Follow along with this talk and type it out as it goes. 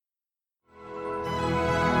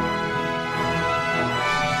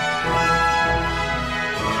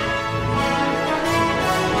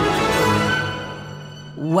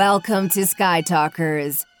Welcome to Sky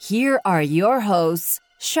Talkers. Here are your hosts,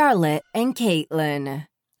 Charlotte and Caitlin.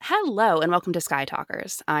 Hello, and welcome to Sky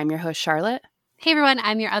Talkers. I'm your host, Charlotte. Hey everyone,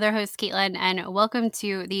 I'm your other host, Caitlin, and welcome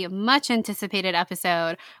to the much anticipated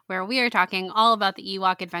episode where we are talking all about the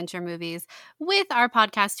Ewok adventure movies with our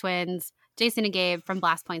podcast twins, Jason and Gabe from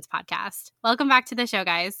Blast Points Podcast. Welcome back to the show,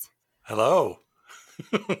 guys. Hello.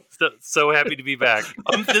 so happy to be back.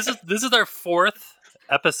 This is our fourth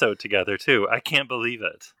episode together too. I can't believe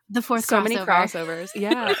it. The fourth So crossover. many crossovers.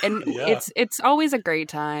 Yeah. And Yeah. it's always a great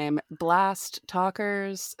time. Blast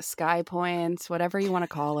Talkers, Sky Points, whatever you want to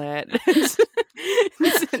call it.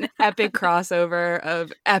 It's an epic crossover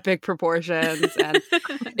of epic proportions. And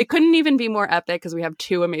it couldn't even be more epic because we have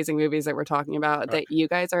two amazing movies that we're talking about that you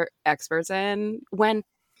guys are experts in. When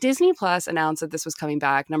Disney Plus announced that this was coming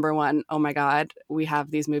back, number one, oh my God, we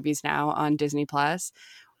have these movies now on Disney Plus.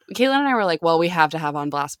 Caitlin and I were like, well, we have to have on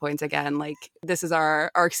Blast Points again. Like, this is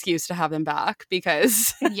our excuse to have them back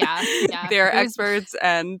because Yeah. they're experts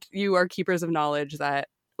and you are keepers of knowledge that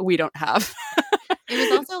we don't have. It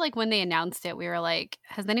was also like when they announced it, we were like,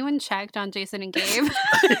 has anyone checked on Jason and Gabe?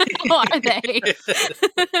 How are they?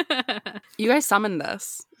 You guys summoned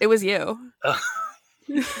this. It was you.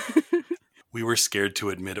 We were scared to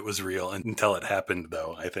admit it was real until it happened,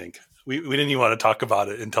 though, I think. We didn't even want to talk about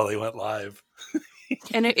it until they went live.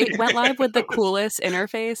 And it went live with the coolest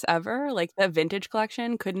interface ever. Like, the Vintage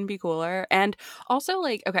Collection couldn't be cooler. And also,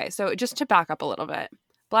 like, okay, so just to back up a little bit.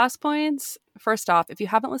 Blast Points, first off, if you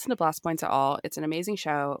haven't listened to Blast Points at all, it's an amazing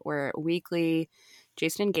show where weekly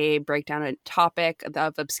Jason and Gabe break down a topic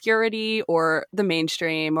of obscurity or the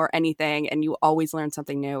mainstream or anything, and you always learn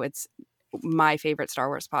something new. It's my favorite Star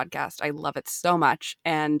Wars podcast. I love it so much.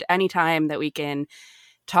 And anytime that we can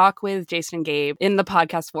talk with Jason and Gabe in the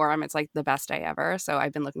podcast forum, it's like the best day ever. So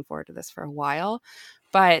I've been looking forward to this for a while.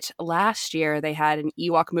 But last year they had an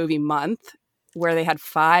Ewok movie month where they had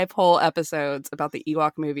 5 whole episodes about the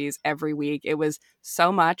Ewok movies every week. It was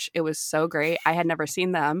so much. It was so great. I had never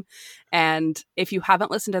seen them. And if you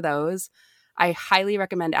haven't listened to those, I highly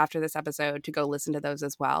recommend after this episode to go listen to those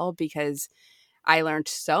as well, because I learned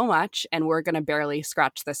so much, and we're going to barely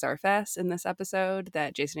scratch the surface in this episode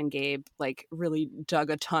that Jason and Gabe like really dug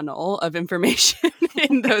a tunnel of information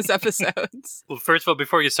in those episodes. Well, first of all,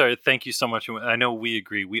 before you start, thank you so much. I know we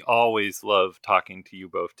agree. We always love talking to you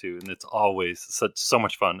both too, and it's always so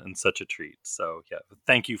much fun and such a treat. So yeah,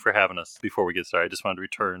 thank you for having us. Before we get started, I just wanted to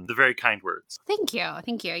return the very kind words. Thank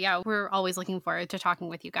you. Yeah, we're always looking forward to talking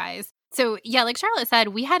with you guys. So yeah, like Charlotte said,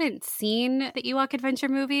 we hadn't seen the Ewok adventure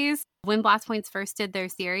movies when Blast Points first did their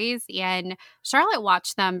series, and Charlotte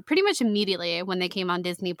watched them pretty much immediately when they came on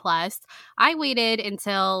Disney Plus. I waited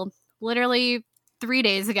until literally 3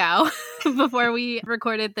 days ago before we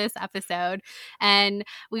recorded this episode, and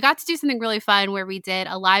we got to do something really fun where we did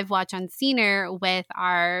a live watch on Scener with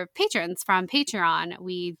our patrons from Patreon.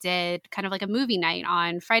 We did kind of like a movie night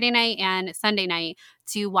on Friday night and Sunday night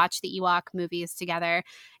to watch the Ewok movies together.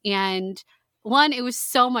 And one, it was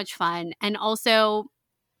so much fun, and also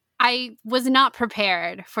I was not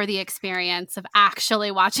prepared for the experience of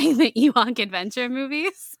actually watching the Ewok adventure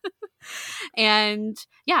movies. And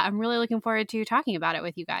yeah, I'm really looking forward to talking about it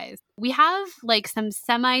with you guys. We have like some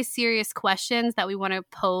semi-serious questions that we want to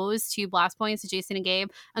pose to Blast Points, to Jason and Gabe,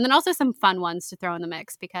 and then also some fun ones to throw in the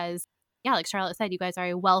mix because, yeah, like Charlotte said, you guys are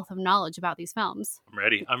a wealth of knowledge about these films. I'm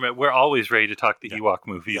ready. We're always ready to talk the Ewok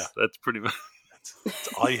movies. Yeah. That's pretty much.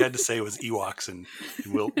 That's all you had to say was Ewoks, and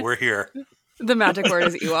we're here. The magic word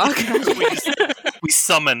is Ewok. We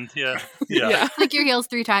summoned. Yeah. Click your heels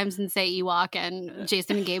 3 times and say Ewok, and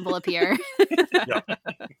Jason and Gabe will appear. Yeah.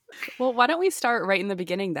 Well, why don't we start right in the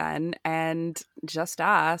beginning then and just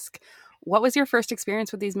ask, what was your first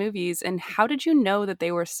experience with these movies and how did you know that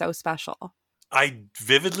they were so special? I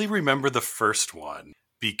vividly remember the first one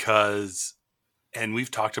because, and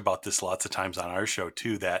we've talked about this lots of times on our show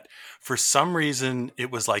too, that for some reason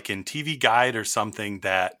it was like in TV Guide or something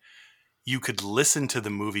that you could listen to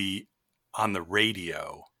the movie on the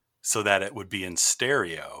radio so that it would be in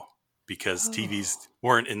stereo because TVs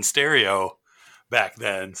weren't in stereo back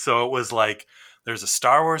then. So it was like, there's a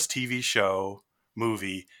Star Wars TV show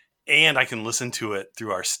movie and I can listen to it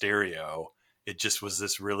through our stereo. It just was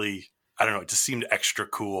this really, I don't know, it just seemed extra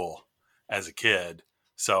cool as a kid.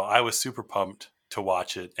 So I was super pumped to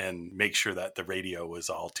watch it and make sure that the radio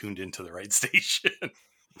was all tuned into the right station.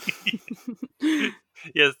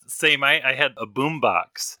 Yeah, same. I had a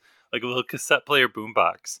boombox, like a little cassette player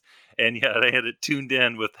boombox. And yeah, I had it tuned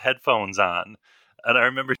in with headphones on. And I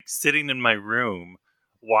remember sitting in my room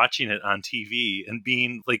watching it on TV and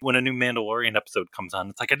being like, when a new Mandalorian episode comes on,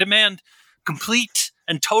 it's like, I demand complete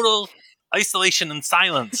and total isolation and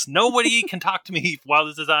silence. Nobody can talk to me while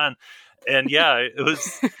this is on. And yeah, it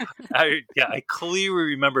was, I clearly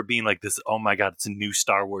remember being like this, oh my God, it's a new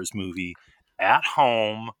Star Wars movie at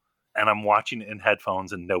home, and I'm watching it in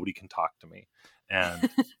headphones and nobody can talk to me. And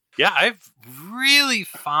yeah, I have really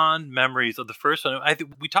fond memories of the first one. I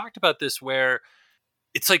think we talked about this where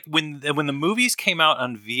it's like when the movies came out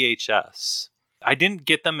on VHS, I didn't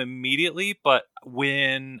get them immediately, but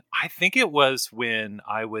I think it was when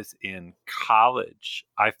I was in college,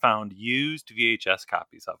 I found used VHS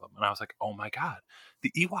copies of them. And I was like, oh my God,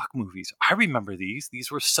 the Ewok movies. I remember these. These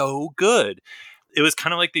were so good. It was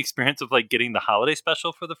kind of like the experience of like getting the holiday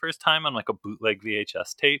special for the first time on like a bootleg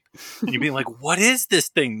VHS tape. And you're being like, what is this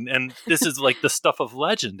thing? And this is like the stuff of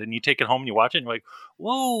legend. And you take it home and you watch it and you're like,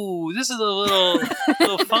 whoa, this is a little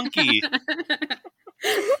funky.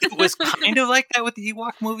 It was kind of like that with the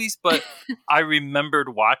Ewok movies, but I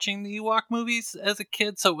remembered watching the Ewok movies as a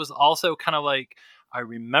kid. So it was also kind of like, I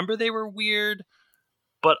remember they were weird,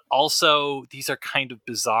 but also these are kind of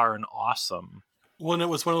bizarre and awesome. Well, and it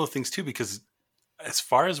was one of those things too, because as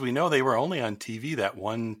far as we know, they were only on TV that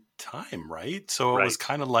one time, right? So it was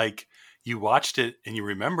kind of like you watched it and you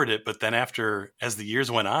remembered it, but then as the years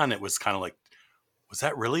went on, it was kind of like, was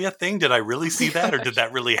that really a thing? Did I really see that? Or did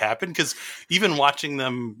that really happen? Because even watching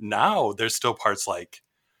them now, there's still parts like,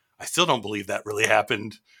 I still don't believe that really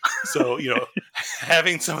happened. So,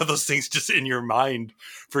 having some of those things just in your mind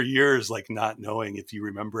for years, like not knowing if you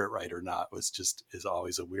remember it right or not is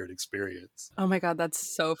always a weird experience. Oh my God, that's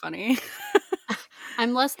so funny.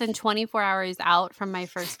 I'm less than 24 hours out from my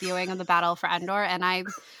first viewing of the Battle for Endor, and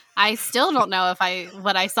I still don't know if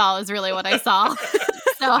what I saw is really what I saw.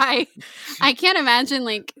 So I can't imagine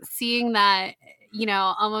like seeing that,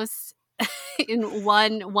 almost in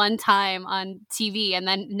one time on TV and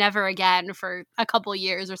then never again for a couple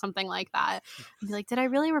years or something like that. I'd be like, did I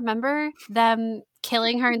really remember them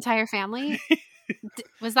killing her entire family?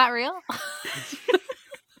 Was that real?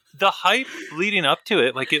 The hype leading up to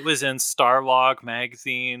it, like it was in Starlog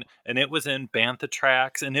magazine and it was in Bantha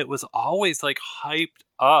Tracks, and it was always like hyped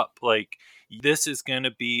up like this is going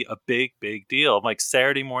to be a big, big deal. Like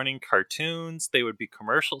Saturday morning cartoons, they would be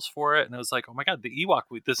commercials for it. And it was like, oh my God, the Ewok,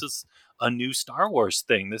 this is a new Star Wars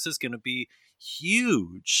thing. This is going to be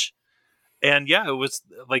huge. And yeah, it was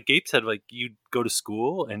like Gabe said, like you'd go to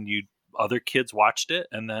school and other kids watched it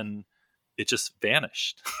and then it just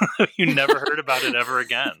vanished. You never heard about it ever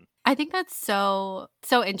again. I think that's so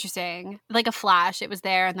interesting. Like a flash, it was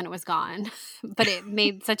there and then it was gone. But it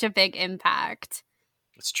made such a big impact.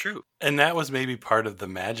 It's true. And that was maybe part of the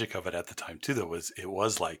magic of it at the time too, though, it's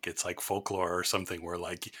like folklore or something where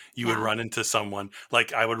like you would run into someone,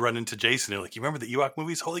 like I would run into Jason and like, you remember the Ewok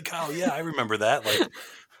movies? Holy cow, yeah, I remember that. Like,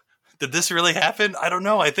 did this really happen? I don't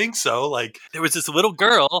know. I think so. Like there was this little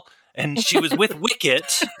girl and she was with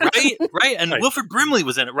Wicket, right? Right. And Wilford Brimley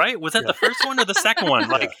was in it, right? Was that the first one or the second one?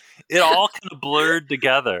 Like it all kind of blurred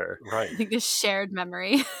together. Right. I think this shared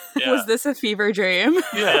memory. Yeah. Was this a fever dream?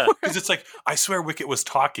 Yeah. Because it's like, I swear Wicket was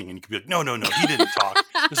talking. And you could be like, no, he didn't talk.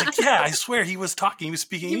 It's like, yeah, I swear he was talking. He was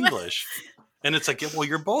speaking English. And it's like, well,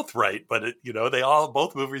 you're both right. But,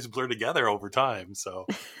 both movies blur together over time. So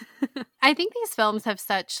I think these films have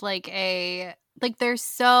such they're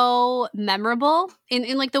so memorable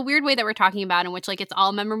in like the weird way that we're talking about, in which like it's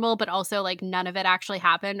all memorable, but also like none of it actually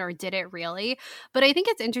happened, or did it really? But I think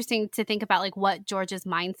it's interesting to think about like what George's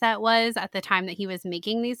mindset was at the time that he was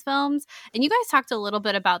making these films. And you guys talked a little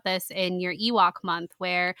bit about this in your Ewok month,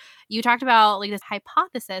 where you talked about like this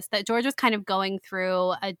hypothesis that George was kind of going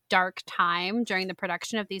through a dark time during the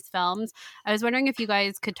production of these films. I was wondering if you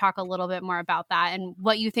guys could talk a little bit more about that and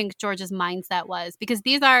what you think George's mindset was, because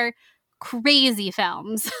these are crazy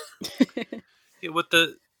films. With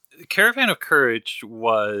the Caravan of Courage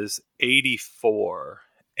was 84,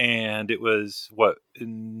 and it was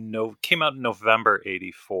came out in November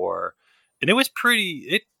 84, and it was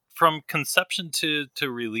from conception to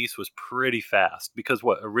release was pretty fast, because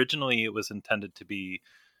originally it was intended to be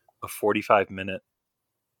a 45-minute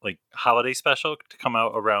like holiday special to come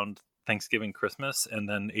out around Thanksgiving, Christmas, and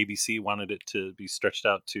then ABC wanted it to be stretched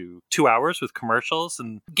out to 2 hours with commercials.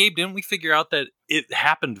 And Gabe, didn't we figure out that it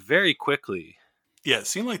happened very quickly? Yeah, it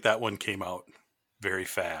seemed like that one came out very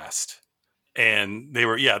fast. And they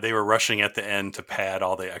were rushing at the end to pad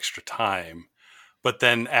all the extra time. But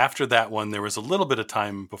then after that one, there was a little bit of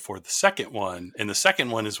time before the second one. And the second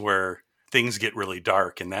one is where things get really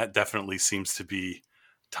dark. And that definitely seems to be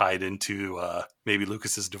tied into maybe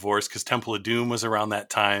Lucas's divorce, because Temple of Doom was around that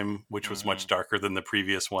time, which was much darker than the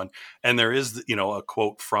previous one. And there is, a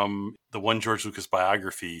quote from the one George Lucas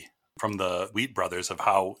biography from the Wheat Brothers of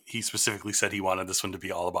how he specifically said he wanted this one to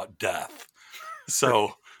be all about death.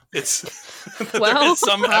 So it's there is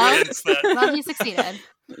some evidence that. Well, he succeeded.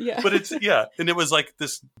 Yeah. But and it was like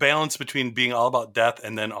this balance between being all about death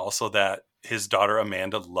and then also that his daughter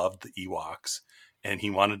Amanda loved the Ewoks and he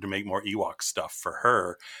wanted to make more Ewok stuff for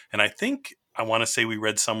her. And I want to say we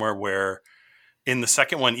read somewhere where in the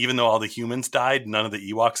second one, even though all the humans died, none of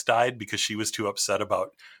the Ewoks died because she was too upset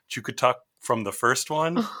about Chukatuk from the first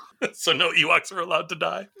one. So no Ewoks were allowed to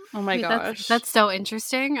die. Oh my gosh. That's so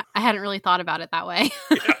interesting. I hadn't really thought about it that way.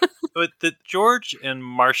 Yeah. But the George and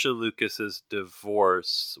Marcia Lucas's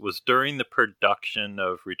divorce was during the production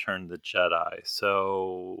of Return of the Jedi.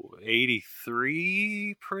 So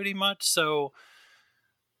 83, pretty much. So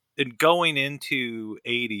in going into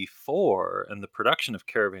 84 and the production of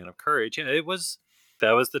Caravan of Courage, that was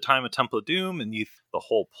the time of Temple of Doom and the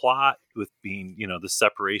whole plot with being, the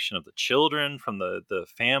separation of the children from the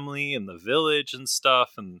family and the village and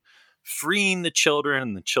stuff and freeing the children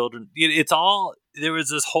and the children. It's all, there was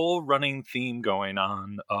this whole running theme going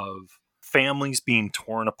on of families being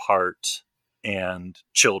torn apart and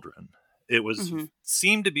children. It was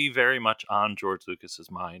seemed to be very much on George Lucas's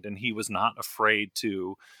mind, and he was not afraid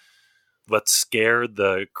to let's scare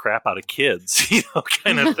the crap out of kids,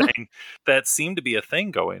 kind of thing. That seemed to be a thing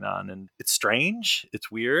going on, and it's strange, it's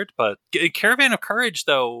weird, but Caravan of Courage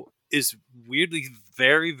though is weirdly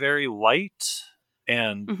very, very light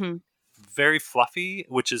and very fluffy,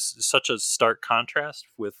 which is such a stark contrast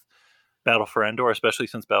with Battle for Endor, especially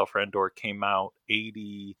since Battle for Endor came out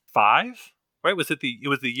 85, right? It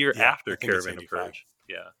was the year after Caravan of Courage.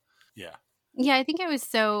 Yeah. Yeah, I think it was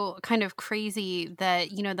so kind of crazy that,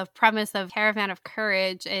 the premise of Caravan of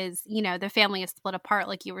Courage is, the family is split apart,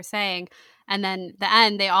 like you were saying. And then the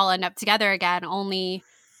end, they all end up together again, only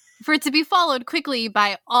for it to be followed quickly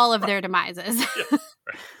by all of their demises. Yeah,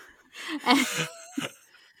 right.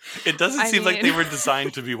 It doesn't seem like they were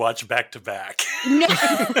designed to be watched back to back. No.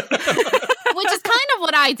 Which is kind of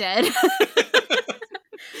what I did.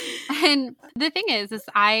 And the thing is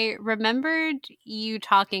I remembered you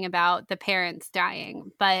talking about the parents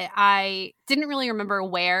dying, but I didn't really remember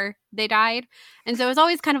where they died. And so it was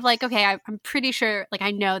always kind of like, okay, I'm pretty sure, like,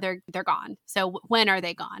 I know they're gone. So when are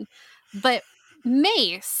they gone? But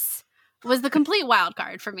Mace was the complete wild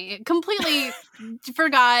card for me. Completely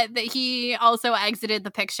forgot that he also exited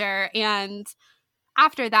the picture. And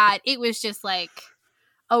after that, it was just like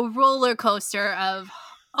a roller coaster of,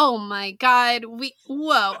 oh my God,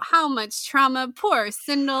 whoa, how much trauma. Poor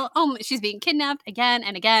Sindel. Oh, she's being kidnapped again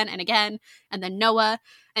and again and again. And then Noah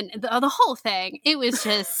and the whole thing. It was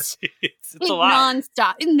just it's a lot.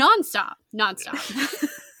 Nonstop.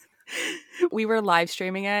 We were live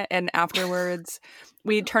streaming it, and afterwards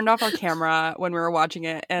we turned off our camera when we were watching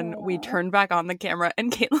it, and we turned back on the camera, and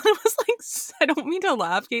Caitlin was like, I don't mean to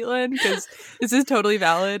laugh, Caitlin, because this is totally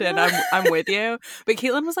valid and I'm with you, but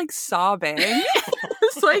Caitlin was like sobbing.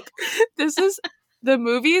 It's like, the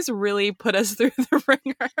movies really put us through the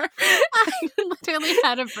ringer. I literally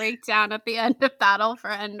had a breakdown at the end of Battle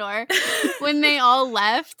for Endor when they all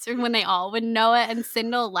left, or when Noah and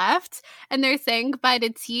Sindel left, and they're saying goodbye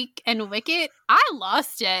to Teak and Wicket. I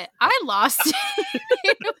lost it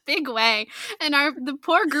in a big way. And the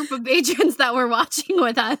poor group of patrons that were watching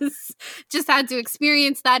with us just had to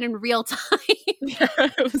experience that in real time. Yeah,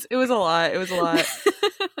 it was a lot. It was a lot.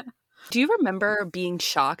 Do you remember being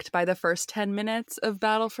shocked by the first 10 minutes of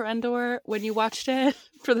Battle for Endor when you watched it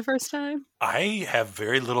for the first time? I have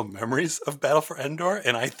very little memories of Battle for Endor,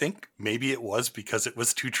 and I think maybe it was because it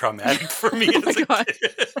was too traumatic for me as a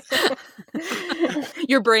kid.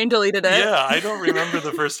 Your brain deleted it? Yeah, I don't remember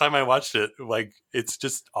the first time I watched it. Like, it's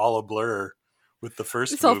just all a blur with the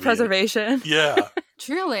first self-preservation. Movie. Yeah.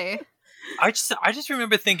 Truly. I just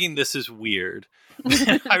remember thinking this is weird.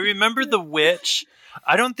 I remember the witch.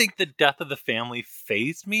 I don't think the death of the family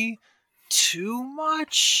fazed me too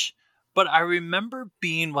much, but I remember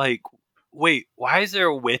being like, wait, why is there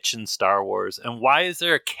a witch in Star Wars? And why is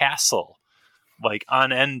there a castle like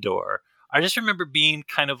on Endor? I just remember being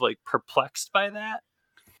kind of like perplexed by that,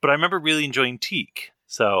 but I remember really enjoying Teak.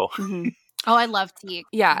 So, Oh, I love Teak.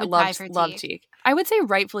 Yeah, I love Teak. I would say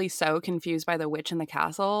rightfully so confused by the witch in the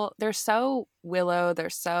castle. They're so Willow. They're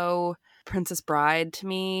so Princess Bride to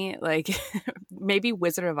me, like maybe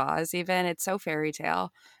Wizard of Oz even. It's so fairy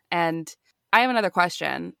tale. And I have another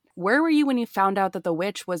question. Where were you when you found out that the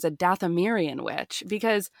witch was a Dathomirian witch?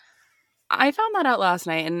 Because I found that out last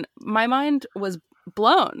night and my mind was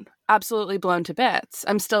blown, absolutely blown to bits.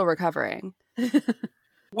 I'm still recovering.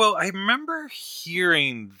 Well, I remember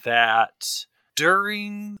hearing that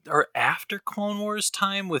during or after Clone Wars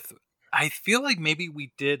time with I feel like maybe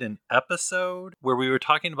we did an episode where we were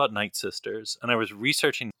talking about Night Sisters, and I was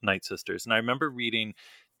researching Night Sisters, and I remember reading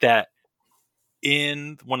that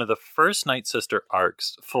in one of the first Night Sister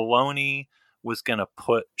arcs, Filoni was going to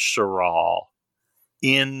put Shiral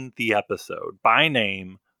in the episode by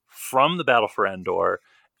name from the Battle for Endor.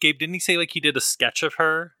 Gabe, didn't he say like he did a sketch of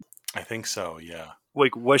her? I think so, yeah.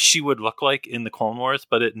 Like what she would look like in the Clone Wars,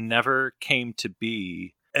 but it never came to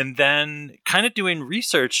be. And then kind of doing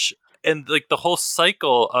research and like the whole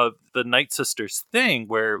cycle of the Night Sisters thing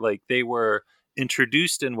where like they were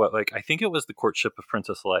introduced in what, like, I think it was the courtship of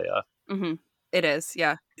Princess Leia. Mm-hmm. It is,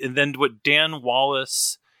 yeah. And then what Dan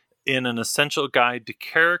Wallace in an essential guide to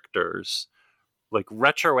characters, like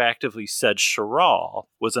retroactively said Shiral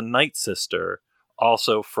was a Night Sister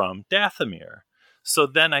also from Dathomir. So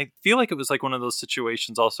then I feel like it was like one of those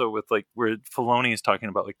situations also with like where Filoni is talking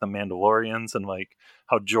about like the Mandalorians and like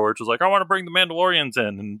how George was like, I want to bring the Mandalorians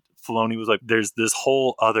in. And Filoni was like, there's this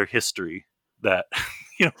whole other history that,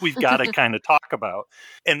 you know, we've got to kind of talk about.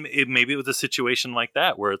 And maybe it was a situation like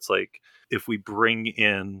that where it's like, if we bring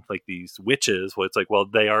in like these witches, well, it's like, well,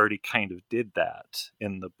 they already kind of did that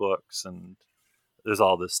in the books and there's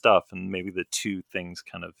all this stuff. And maybe the two things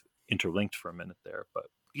kind of interlinked for a minute there. But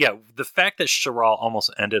yeah, the fact that Shiral almost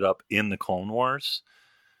ended up in the Clone Wars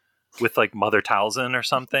with like Mother Talzin or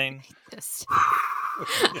something.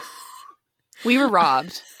 We were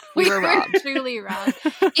robbed. We were robbed. Truly robbed.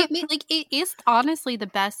 It is honestly the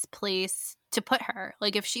best place to put her.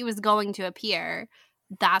 Like if she was going to appear,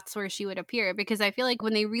 that's where she would appear. Because I feel like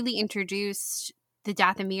when they really introduced the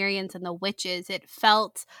Dathomirians and the witches, it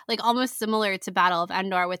felt like almost similar to Battle of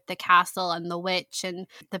Endor with the castle and the witch and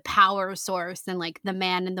the power source and like the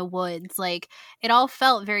man in the woods. Like it all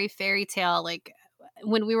felt very fairy tale. Like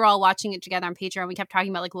when we were all watching it together on Patreon, we kept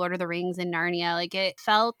talking about like Lord of the Rings and Narnia. Like it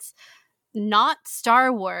felt not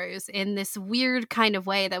Star Wars in this weird kind of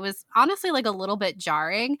way that was honestly like a little bit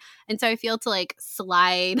jarring. And so I feel to like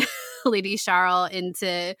slide Lady Shiral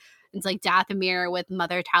into it's like Dathomir with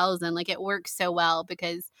Mother Talzin. Like it works so well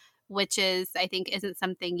because witches, I think, isn't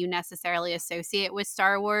something you necessarily associate with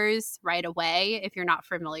Star Wars right away if you're not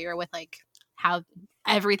familiar with like how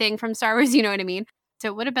everything from Star Wars, you know what I mean? So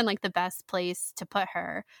it would have been like the best place to put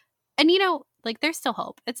her. And you know, like there's still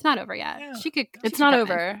hope. It's not over yet. Yeah. It's not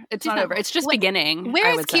over. It's not over. It's just beginning.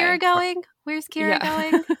 Where's Kira going? Where's Kira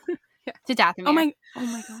going? Yeah. To Dathomir. Oh my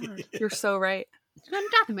god. You're so right. Going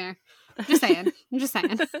to Dathomir. Just saying. I'm just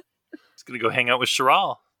saying. It's going to go hang out with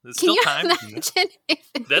Shiral. There's Can still you time. imagine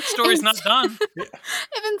if That story's not done.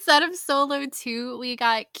 if instead of Solo 2, we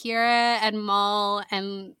got Kira and Maul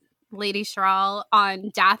and Lady Shiral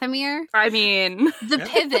on Dathomir? I mean, The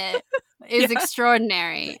pivot is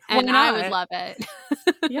extraordinary, and I would love it.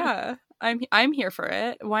 yeah. I'm here for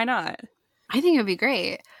it. Why not? I think it would be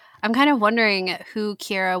great. I'm kind of wondering who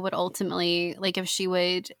Kira would ultimately, like if she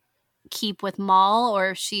would keep with Maul or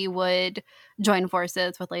if she would join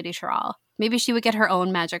forces with Lady Shiral. Maybe she would get her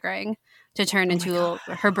own magic ring to turn into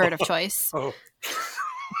her bird of choice. Oh.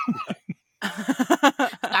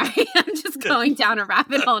 Sorry, I'm just going down a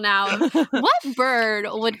rabbit hole now. What bird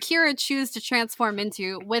would Kira choose to transform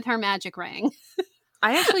into with her magic ring?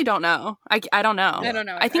 I actually don't know. I don't know. I don't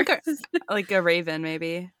know. I think like a raven,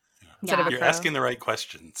 maybe. Instead of a You're crow. asking the right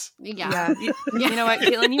questions. Yeah. You know what,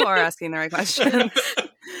 Caitlin, you are asking the right questions.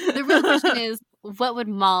 The real question is, what would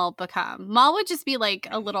Maul become? Maul would just be like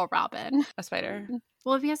a little robin. A spider.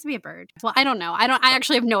 Well, if he has to be a bird. Well, I don't know. I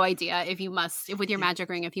actually have no idea if you must, with your magic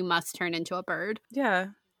ring, if you must turn into a bird. Yeah.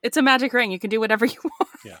 It's a magic ring. You can do whatever you want.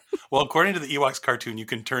 Yeah. Well, according to the Ewoks cartoon, you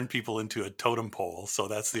can turn people into a totem pole. So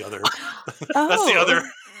that's the other that's the other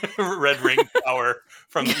red ring power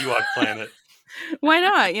from the Ewok planet. Why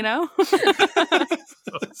not, you know?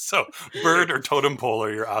 So bird or totem pole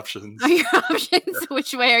are your options. Are your options?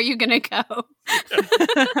 Which way are you going to go?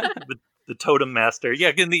 The Totem Master.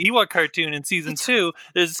 Yeah, in the Ewok cartoon in season 2,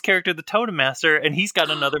 there's this character, the Totem Master, and he's got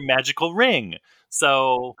another magical ring.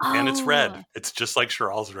 So, And it's red. It's just like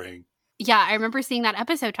Shiral's ring. Yeah, I remember seeing that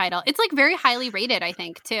episode title. It's like very highly rated, I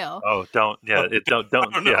think, too. oh, don't, yeah, it don't,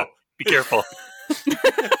 Oh, no. yeah, be careful.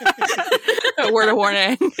 A word of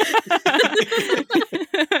warning.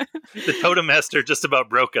 The Totem Master just about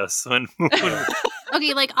broke us when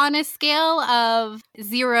Okay, like on a scale of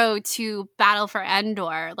 0 to Battle for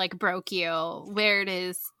Endor, like broke you, where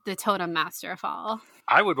does the Totem Master fall?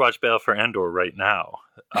 I would watch Battle for Endor right now,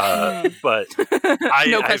 but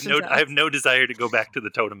I have no desire to go back to the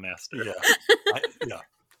Totem Master. Yeah.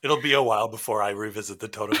 It'll be a while before I revisit the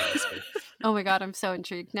Totem Master. Oh my god, I'm so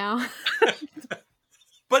intrigued now.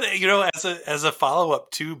 But as a follow up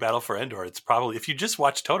to Battle for Endor, it's probably, if you just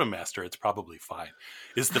watch Totem Master, it's probably fine.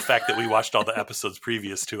 It's the fact that we watched all the episodes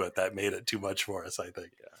previous to it that made it too much for us, I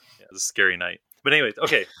think. Yeah, it was a scary night. But anyways,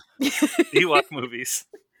 okay. Ewok movies.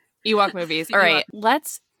 Ewok movies. All right,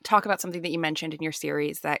 let's talk about something that you mentioned in your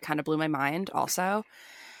series that kind of blew my mind also,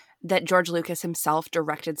 that George Lucas himself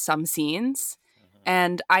directed some scenes.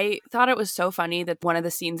 And I thought it was so funny that one of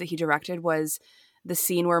the scenes that he directed was the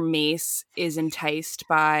scene where Mace is enticed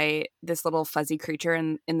by this little fuzzy creature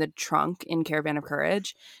in the trunk in Caravan of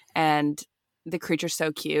Courage. And the creature's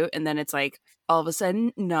so cute. And then it's like all of a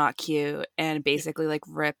sudden not cute and basically like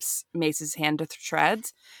rips Mace's hand to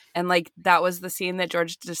shreds. And like that was the scene that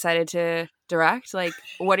George decided to direct. Like,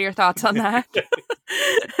 what are your thoughts on that?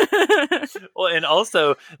 Well, and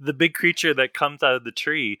also the big creature that comes out of the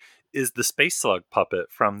tree is the space slug puppet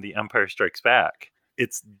from The Empire Strikes Back.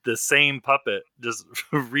 It's the same puppet, just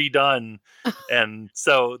redone, and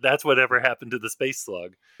so that's whatever happened to the space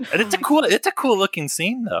slug. And it's a cool looking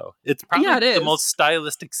scene, though. It's probably the most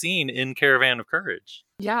stylistic scene in Caravan of Courage.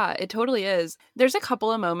 Yeah, it totally is. There's a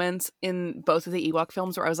couple of moments in both of the Ewok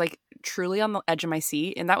films where I was like truly on the edge of my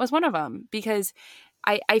seat, and that was one of them because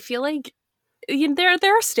I feel like there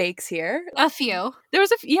are stakes here. A few. There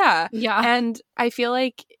was yeah, and I feel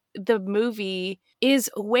like the movie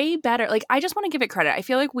is way better. Like, I just want to give it credit. I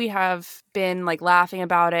feel like we have been like laughing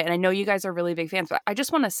about it, and I know you guys are really big fans, but I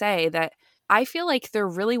just want to say that I feel like they're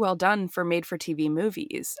really well done for made for TV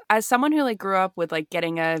movies. As someone who like grew up with like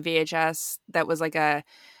getting a VHS that was like a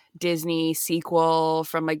Disney sequel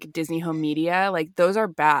from like Disney Home Media, like those are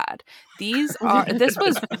bad. This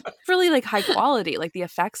was really like high quality. Like the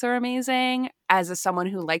effects are amazing. As someone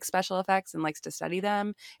who likes special effects and likes to study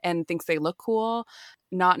them and thinks they look cool,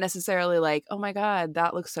 not necessarily like, oh my God,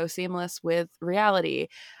 that looks so seamless with reality.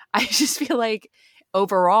 I just feel like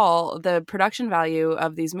overall the production value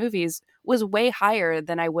of these movies was way higher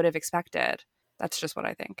than I would have expected. That's just what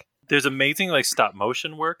I think. There's amazing like stop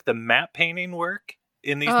motion work. The matte painting work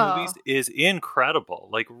in these movies is incredible.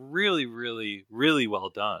 Like really, really, really well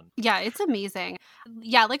done. Yeah, it's amazing.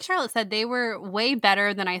 Yeah, like Charlotte said, they were way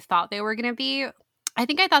better than I thought they were going to be. I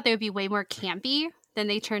think I thought they would be way more campy than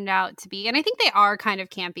they turned out to be. And I think they are kind of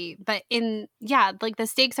campy, but like the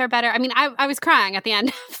stakes are better. I mean, I was crying at the end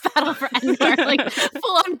of Battle for Endor, like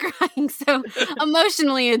full on crying. So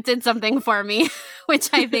emotionally it did something for me, which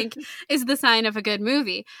I think is the sign of a good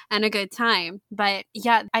movie and a good time. But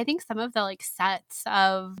yeah, I think some of the like sets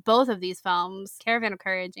of both of these films, Caravan of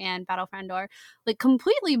Courage and Battle for Endor, like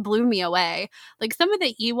completely blew me away. Like some of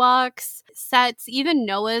the Ewoks sets, even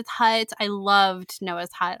Noah's hut. I loved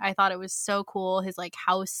Noah's hut. I thought it was so cool. His like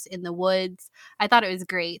house in the woods. I thought it was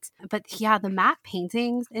great. But yeah, the matte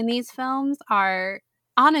paintings in these films are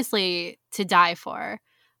honestly to die for.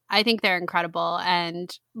 I think they're incredible.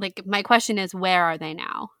 And like my question is, where are they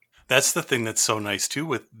now? That's the thing that's so nice too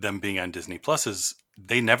with them being on Disney Plus is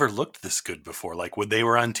they never looked this good before. Like when they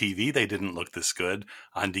were on TV, they didn't look this good.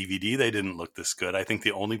 On DVD, they didn't look this good. I think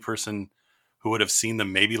the only person who would have seen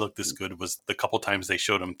them maybe look this good was the couple times they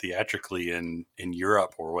showed them theatrically in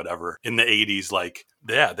Europe or whatever in the 80s. Like,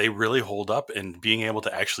 yeah, they really hold up, and being able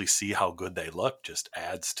to actually see how good they look just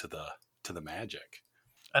adds to the magic.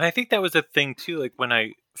 And I think that was a thing too. Like when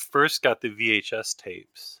I first got the VHS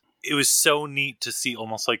tapes, it was so neat to see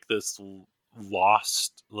almost like this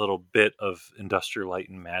lost little bit of Industrial Light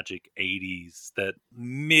and Magic 80s, that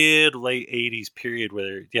mid-late 80s period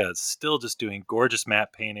where, it's still just doing gorgeous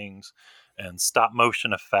matte paintings and stop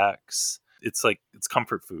motion effects. It's like, it's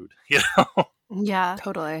comfort food, Yeah,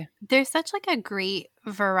 Totally. there's such like a great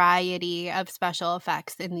variety of special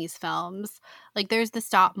effects in these films. Like there's the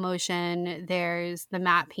stop motion, there's the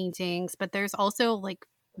matte paintings, but there's also like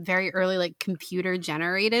very early like computer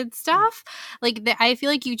generated stuff. Like I feel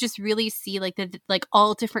like you just really see like the like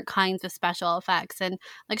all different kinds of special effects. And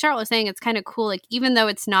like Charlotte was saying, it's kind of cool. Like even though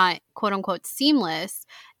it's not quote unquote seamless,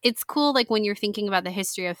 it's cool like when you're thinking about the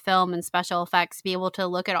history of film and special effects, be able to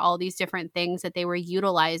look at all these different things that they were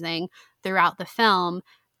utilizing throughout the film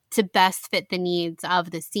to best fit the needs of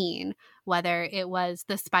the scene, whether it was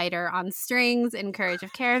the spider on strings in Courage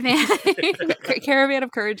of Caravan. Caravan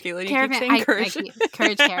of Courage, Caitlin. You keep saying Courage.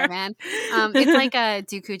 Courage Caravan. It's like a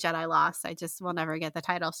Dooku Jedi Lost. I just will never get the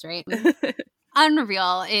title straight.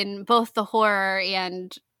 Unreal in both the horror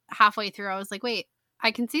and halfway through, I was like, wait,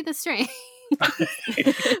 I can see the string.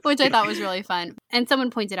 Which I thought was really fun. And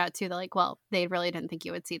someone pointed out too that like, well, they really didn't think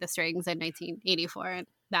you would see the strings in 1984, and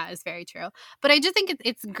that is very true. But I just think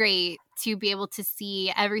it's great to be able to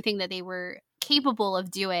see everything that they were capable of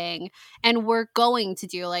doing and we're going to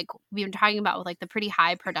do, like we've been talking about with like the pretty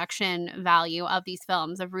high production value of these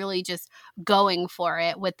films, of really just going for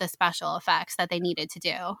it with the special effects that they needed to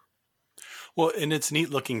do. Well, and it's neat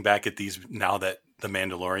looking back at these now that The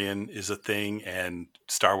Mandalorian is a thing and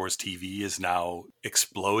Star Wars TV is now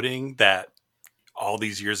exploding, that all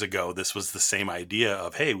these years ago, this was the same idea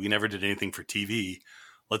of, hey, we never did anything for TV.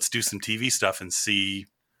 Let's do some TV stuff and see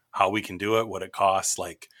how we can do it, what it costs,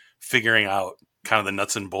 like figuring out kind of the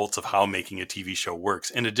nuts and bolts of how making a TV show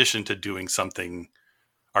works, in addition to doing something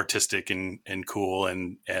artistic and cool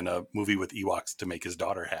and a movie with Ewoks to make his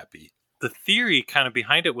daughter happy. The theory kind of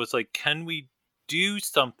behind it was like, can we do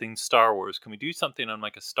something Star Wars? Can we do something on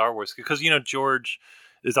like a Star Wars? Because, George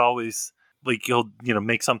is always like, he'll,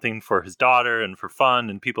 make something for his daughter and for fun,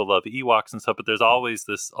 and people love Ewoks and stuff, but there's always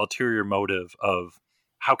this ulterior motive of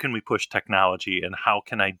how can we push technology and how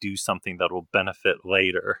can I do something that will benefit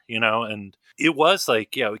later, And it was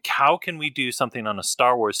like, how can we do something on a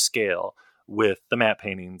Star Wars scale with the matte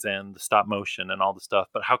paintings and the stop motion and all the stuff,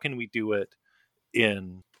 but how can we do it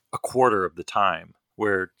in a quarter of the time,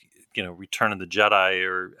 where Return of the Jedi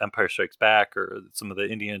or Empire Strikes Back or some of the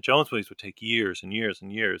Indiana Jones movies would take years and years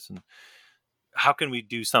and years. And how can we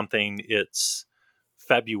do something, it's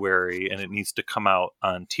February and it needs to come out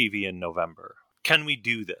on TV in November? Can we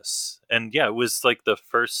do this? And it was like the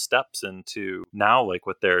first steps into now like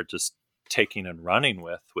what they're just taking and running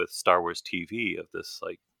with Star Wars TV, of this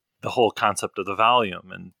like the whole concept of the volume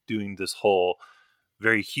and doing this whole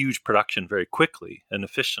very huge production very quickly and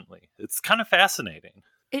efficiently. It's kind of fascinating.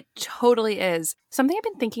 It totally is. Something I've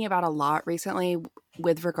been thinking about a lot recently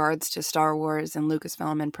with regards to Star Wars and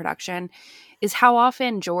Lucasfilm and production is how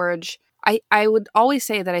often George, I would always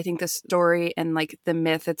say that I think the story and like the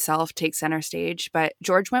myth itself takes center stage, but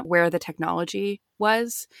George went where the technology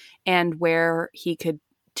was and where he could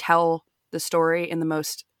tell the story in the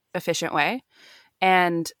most efficient way.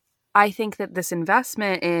 And I think that this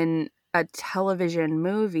investment in a television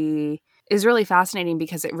movie is really fascinating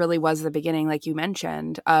because it really was the beginning, like you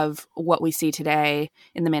mentioned, of what we see today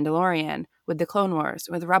in The Mandalorian, with the Clone Wars,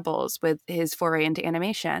 with Rebels, with his foray into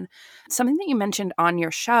animation. Something that you mentioned on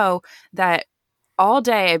your show that all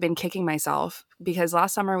day I've been kicking myself, because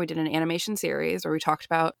last summer we did an animation series where we talked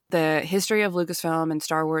about the history of Lucasfilm and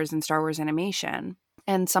Star Wars animation.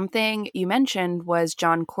 And something you mentioned was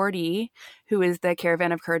John Cordy, who is the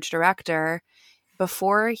Caravan of Courage director.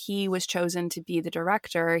 Before he was chosen to be the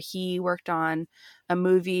director, he worked on a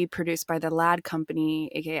movie produced by the Ladd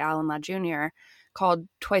Company, aka Alan Ladd Jr., called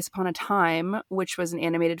Twice Upon a Time, which was an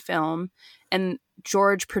animated film. And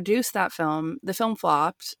George produced that film. The film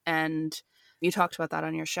flopped, and you talked about that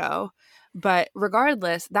on your show. But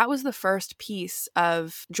regardless, that was the first piece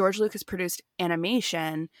of George Lucas produced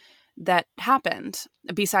animation that happened,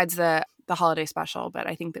 besides the holiday special. But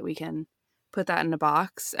I think that we can put that in a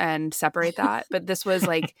box and separate that. But this was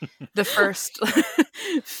like the first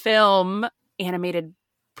film animated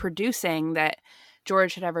producing that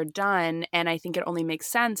George had ever done. And I think it only makes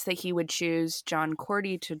sense that he would choose John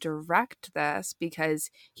Cordy to direct this,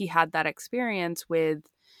 because he had that experience with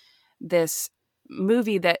this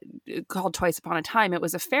movie that called Twice Upon a Time. It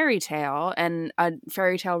was a fairy tale and a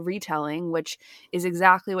fairy tale retelling, which is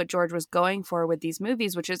exactly what George was going for with these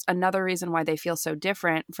movies, which is another reason why they feel so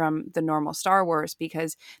different from the normal Star Wars,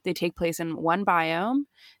 because they take place in one biome.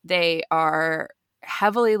 They are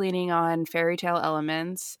heavily leaning on fairy tale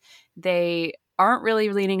elements. They aren't really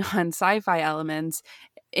leaning on sci-fi elements.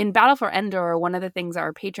 In Battle for Endor, one of the things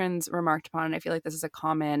our patrons remarked upon, and I feel like this is a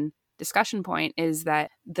common discussion point, is that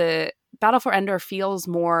the Battle for Endor feels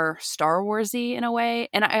more Star Wars-y in a way.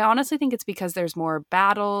 And I honestly think it's because there's more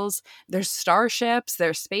battles, there's starships,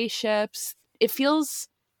 there's spaceships. It feels,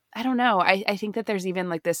 I don't know. I think that there's even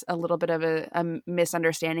like this, a little bit of a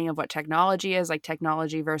misunderstanding of what technology is, like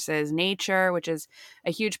technology versus nature, which is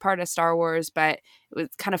a huge part of Star Wars, but it was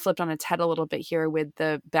kind of flipped on its head a little bit here with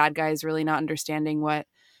the bad guys really not understanding what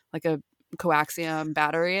like a coaxium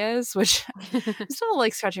battery is, which I'm still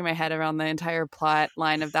like scratching my head around the entire plot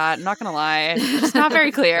line of that. I'm not gonna lie, it's not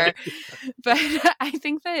very clear. But I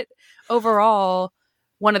think that overall,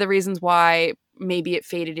 one of the reasons why maybe it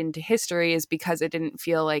faded into history is because it didn't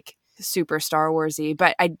feel like super Star Wars-y.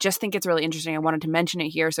 But I just think it's really interesting. I wanted to mention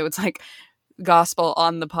it here, so it's like gospel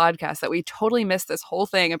on the podcast that we totally missed this whole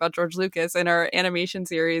thing about George Lucas in our animation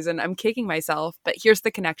series, and I'm kicking myself. But here's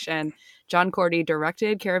the connection. John Cordy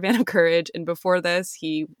directed Caravan of Courage, and before this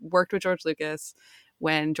he worked with George Lucas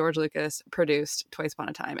when George Lucas produced Twice Upon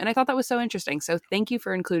a Time. And I thought that was so interesting, so thank you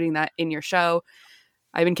for including that in your show.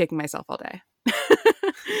 I've been kicking myself all day.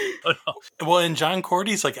 Oh, no. Well, and John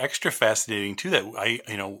Cordy's like extra fascinating too. That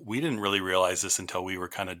we didn't really realize this until we were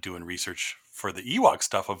kind of doing research for the Ewok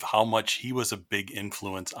stuff of how much he was a big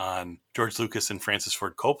influence on George Lucas and Francis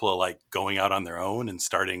Ford Coppola, like going out on their own and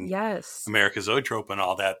starting Yes. America's Zoetrope and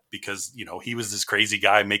all that, because he was this crazy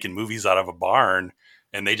guy making movies out of a barn,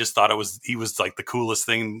 and they just thought he was like the coolest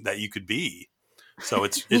thing that you could be. So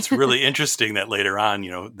it's really interesting that later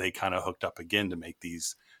on, they kind of hooked up again to make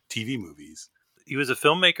these TV movies. He was a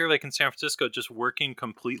filmmaker like in San Francisco, just working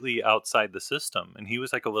completely outside the system. And he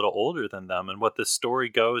was like a little older than them. And what the story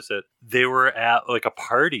goes that they were at like a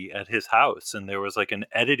party at his house, and there was like an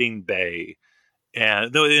editing bay,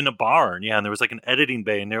 and in a barn. Yeah. And there was like an editing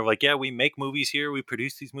bay, and they were like, yeah, we make movies here. We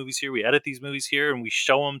produce these movies here. We edit these movies here, and we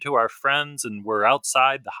show them to our friends. And we're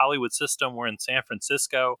outside the Hollywood system. We're in San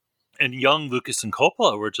Francisco. And young Lucas and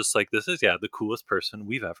Coppola were just like, this is the coolest person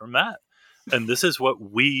we've ever met. And this is what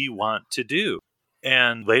we want to do.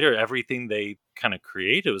 And later, everything they kind of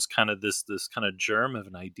created was kind of this kind of germ of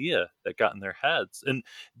an idea that got in their heads. And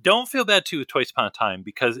don't feel bad too with Twice Upon a Time,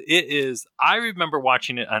 because I remember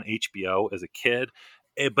watching it on HBO as a kid,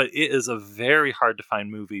 but it is a very hard to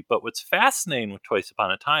find movie. But what's fascinating with Twice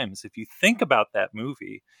Upon a Time is if you think about that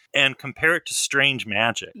movie and compare it to Strange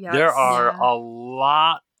Magic, Yes. there are Yeah. a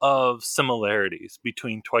lot of similarities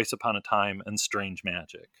between Twice Upon a Time and Strange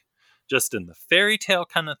Magic, just in the fairy tale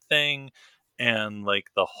kind of thing. And like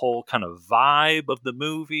the whole kind of vibe of the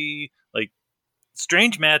movie, like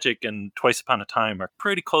Strange Magic and Twice Upon a Time are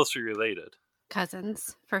pretty closely related.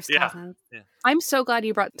 Cousins, first Yeah. cousins. I'm so glad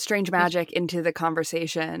you brought Strange Magic into the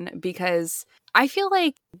conversation, because I feel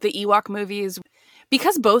like the Ewok movies,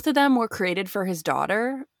 because both of them were created for his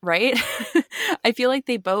daughter, right? I feel like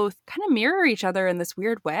they both kind of mirror each other in this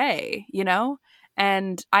weird way,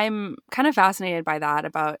 And I'm kind of fascinated by that,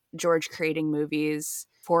 about George creating movies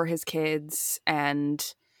for his kids. And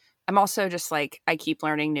I'm also just like, I keep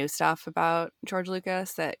learning new stuff about George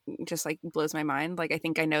Lucas that just like blows my mind. Like, I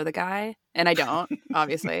think I know the guy, and I don't,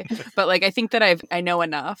 obviously, but like, I think that I know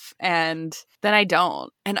enough, and then I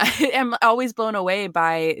don't. And I am always blown away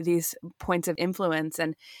by these points of influence.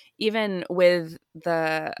 And even with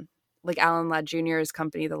the like Alan Ladd Jr.'s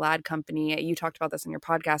company, the Ladd Company, you talked about this in your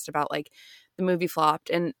podcast about like the movie flopped,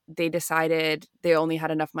 and they decided they only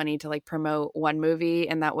had enough money to like promote one movie,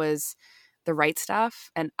 and that was The Right Stuff.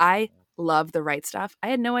 And I love The Right Stuff. I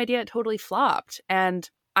had no idea it totally flopped. And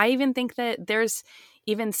I even think that there's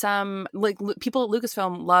even some like people at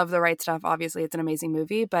Lucasfilm love The Right Stuff. Obviously, it's an amazing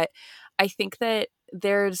movie, but I think that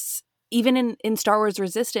there's even in Star Wars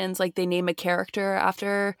Resistance, like they name a character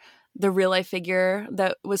after the real life figure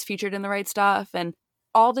that was featured in The Right Stuff. And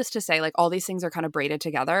all this to say, like, all these things are kind of braided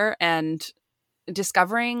together, and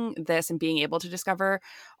discovering this and being able to discover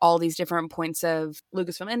all these different points of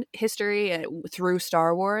Lucasfilm and history through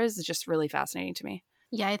Star Wars is just really fascinating to me.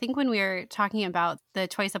 Yeah, I think when we were talking about the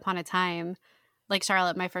Twice Upon a Time, like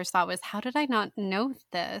Charlotte, my first thought was, how did I not know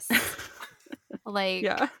this? Like,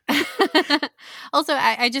 Yeah. Also,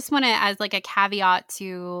 I just want to, as like a caveat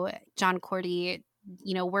to John Cordy,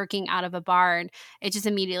 working out of a barn, it just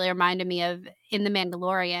immediately reminded me of in The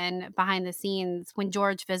Mandalorian behind the scenes when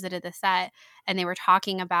George visited the set and they were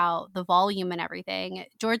talking about the volume and everything.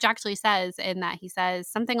 George actually says in that, he says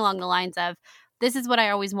something along the lines of, this is what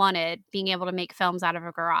I always wanted, being able to make films out of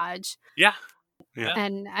a garage. Yeah.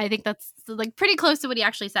 And I think that's like pretty close to what he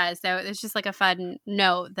actually says. So it's just like a fun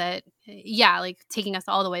note that, yeah, like taking us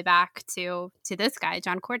all the way back to this guy,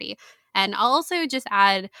 John Cordy. And I'll also just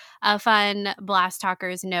add a fun Blast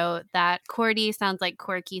Talkers note that Cordy sounds like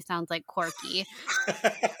Corky sounds like Corky.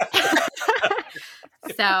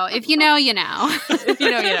 So if you know, you know. If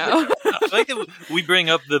you know, you know. I like that we bring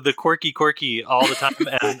up the quirky all the time,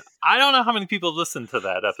 and I don't know how many people listen to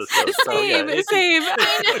that episode. So, yeah, Same.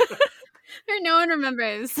 No one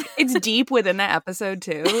remembers. It's deep within that episode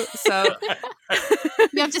too. So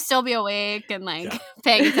You have to still be awake and like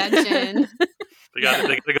paying attention. they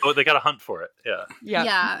got to hunt for it. Yeah.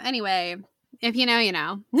 yeah. Anyway, if you know, you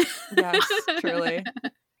know. Yes, truly.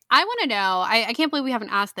 I want to know, I can't believe we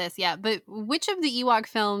haven't asked this yet, but which of the Ewok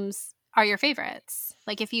films are your favorites?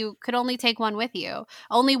 Like if you could only take one with you,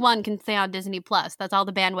 only one can stay on Disney Plus. That's all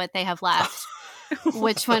the bandwidth they have left.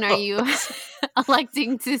 Which one are you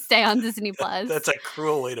electing to stay on Disney Plus? That's a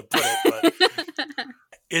cruel way to put it, but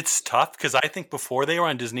it's tough because I think before they were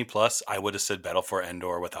on Disney Plus, I would have said Battle for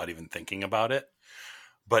Endor without even thinking about it.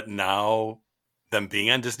 But now, them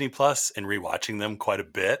being on Disney Plus and rewatching them quite a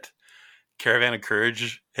bit, Caravan of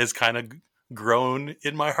Courage has kind of grown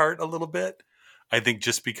in my heart a little bit. I think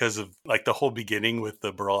just because of like the whole beginning with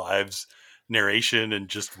the Burl Ives narration and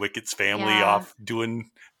just Wicket's family off doing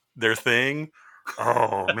their thing.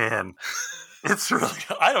 Oh man, it's really,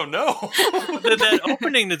 I don't know. That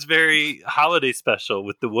opening is very holiday special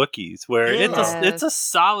with the Wookiees, where it's a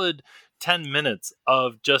solid 10 minutes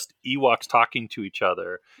of just Ewoks talking to each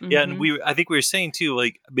other. Mm-hmm. Yeah, and I think we were saying too,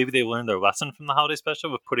 like maybe they learned their lesson from the holiday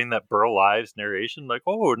special with putting that Burl Ives narration, like,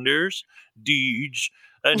 oh, and there's Deej,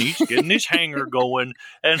 and he's getting his hanger going,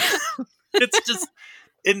 and it's just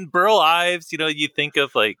in Burl Ives, you think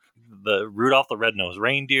of like the Rudolph the Red-Nosed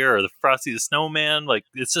Reindeer or the Frosty the Snowman. Like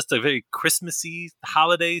it's just a very Christmassy,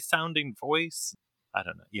 holiday sounding voice. I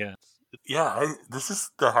don't know. Yeah. Yeah, this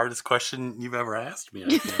is the hardest question you've ever asked me,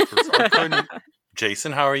 I think.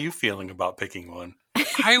 Jason, how are you feeling about picking one?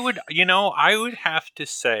 I would have to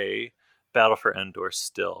say Battle for Endor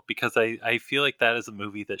still, because I feel like that is a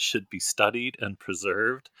movie that should be studied and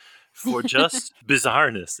preserved for just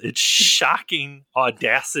bizarreness. It's shocking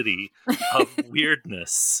audacity of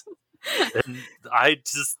weirdness. And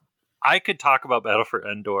I could talk about Battle for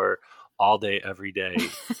Endor all day, every day,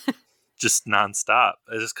 just nonstop.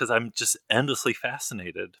 Just because I'm just endlessly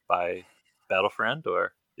fascinated by Battle for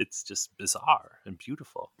Endor. It's just bizarre and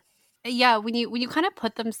beautiful. Yeah, when you kind of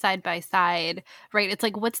put them side by side, right? It's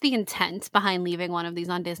like, what's the intent behind leaving one of these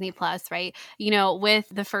on Disney Plus, right? With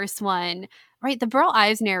the first one, right? The Burl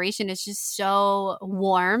Ives narration is just so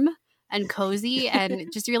warm and cozy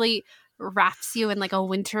and just really wraps you in like a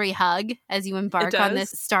wintry hug as you embark on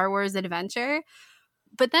this Star Wars adventure.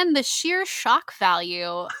 But then the sheer shock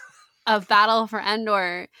value of Battle for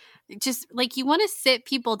Endor, just like you want to sit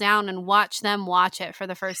people down and watch them watch it for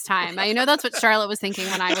the first time. I know that's what Charlotte was thinking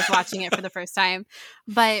when I was watching it for the first time,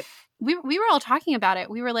 but we were all talking about it.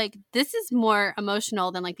 We were like, this is more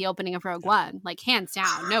emotional than like the opening of Rogue One, like hands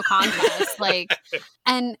down, no contest.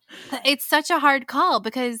 And it's such a hard call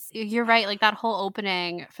because you're right. Like that whole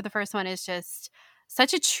opening for the first one is just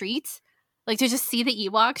such a treat. Like to just see the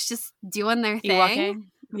Ewoks just doing their thing,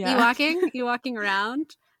 Ewoking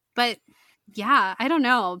around. But yeah, I don't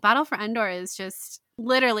know. Battle for Endor is just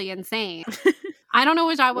literally insane. I don't know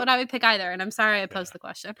what I would pick either, and I'm sorry I posed the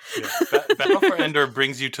question. Yeah. Battle for Endor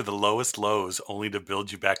brings you to the lowest lows, only to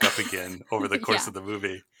build you back up again over the course of the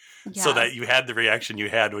movie, so that you had the reaction you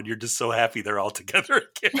had when you're just so happy they're all together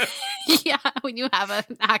again. Yeah, when you have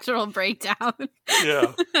an actual breakdown.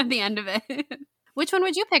 Yeah, at the end of it. Which one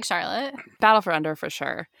would you pick, Charlotte? Battle for Endor for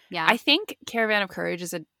sure. Yeah, I think Caravan of Courage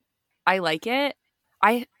I like it.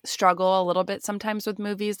 I struggle a little bit sometimes with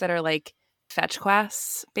movies that are like fetch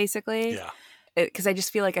quests, basically. Yeah. Because I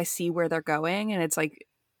just feel like I see where they're going, and it's like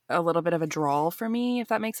a little bit of a drawl for me, if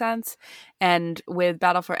that makes sense. And with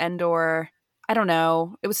Battle for Endor, I don't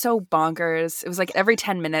know. It was so bonkers. It was like every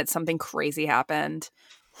 10 minutes something crazy happened.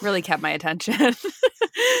 Really kept my attention.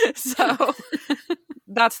 So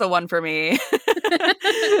that's the one for me.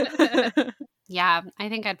 Yeah, I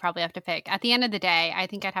think I'd probably have to pick. At the end of the day, I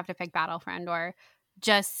think I'd have to pick Battle for Endor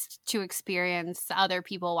just to experience other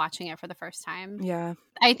people watching it for the first time. Yeah.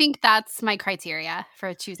 I think that's my criteria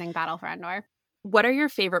for choosing Battle for Endor. What are your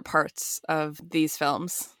favorite parts of these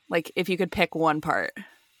films? Like, if you could pick one part.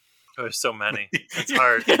 There's so many. It's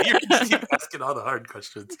hard. You're just keep asking all the hard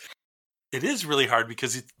questions. It is really hard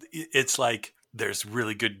because it's like there's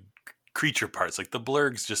really good creature parts. Like the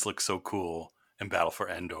blurgs just look so cool in Battle for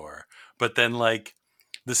Endor. But then like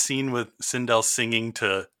the scene with Sindel singing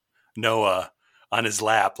to Noah on his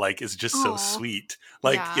lap, like, is just so sweet.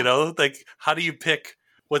 Like, like how do you pick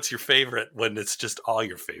what's your favorite when it's just all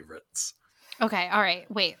your favorites? Okay. All right.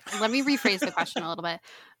 Wait, let me rephrase the question a little bit.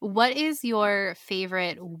 What is your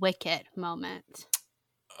favorite Wicket moment?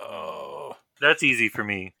 Oh, that's easy for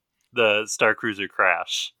me. The Star Cruiser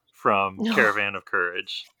crash from Caravan of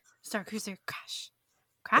Courage. Star Cruiser crash.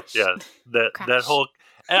 Yeah, that whole.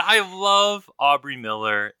 And I love Aubrey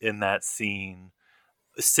Miller in that scene,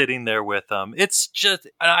 sitting there with them. It's just,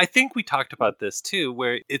 I think we talked about this too,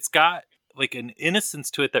 where it's got like an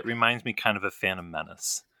innocence to it that reminds me kind of a Phantom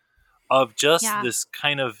Menace, of just this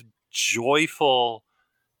kind of joyful,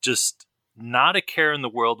 just not a care in the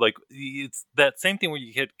world. Like it's that same thing where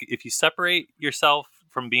if you separate yourself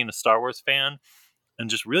from being a Star Wars fan and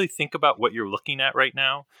just really think about what you're looking at right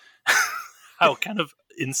now, how kind of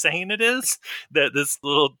insane it is that this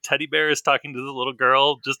little teddy bear is talking to the little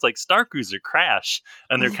girl, just like Star Cruiser crash,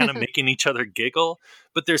 and they're kind of making each other giggle.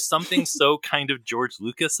 But there's something so kind of George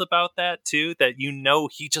Lucas about that too, that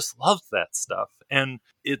he just loves that stuff. And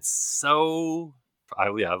it's so, I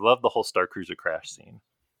love the whole Star Cruiser crash scene.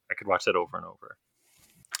 I could watch that over and over.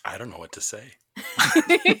 I don't know what to say.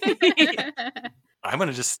 I'm going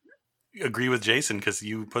to just agree with Jason because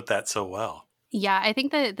you put that so well. Yeah, I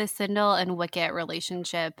think that the Sindel and Wicket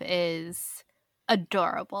relationship is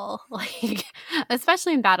adorable. Like,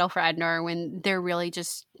 especially in Battle for Endor when they're really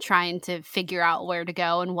just trying to figure out where to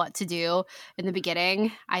go and what to do in the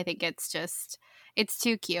beginning. I think it's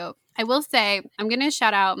too cute. I will say, I'm going to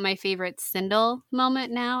shout out my favorite Sindel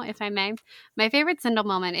moment now, if I may. My favorite Sindel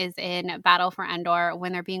moment is in Battle for Endor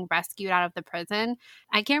when they're being rescued out of the prison.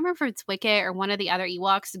 I can't remember if it's Wicket or one of the other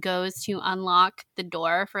Ewoks goes to unlock the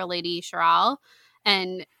door for Lady Shiral,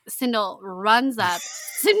 and Sindel runs up,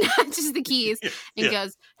 snatches the keys, and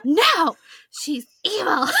goes, "No, she's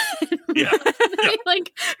evil." Yeah. They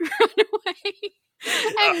like run away.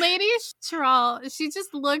 And Lady Shiral, she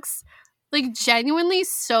just looks like genuinely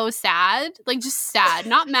so sad, like just sad,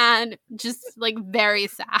 not mad, just like very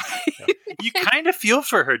sad. You kind of feel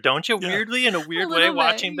for her, don't you? Yeah. Weirdly, in a weird A way, little bit.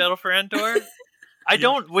 watching Battle for Endor. I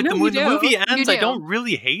don't. When No, the you do. movie ends, You I do. don't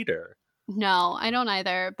really hate her. No, I don't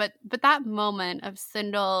either. But that moment of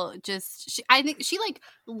Sindel I think she like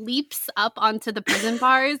leaps up onto the prison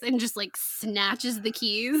bars and just like snatches the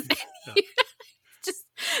keys. Just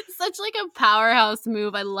such like a powerhouse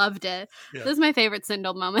move. I loved it. Yeah. This is my favorite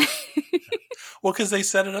Sindel moment. Well, because they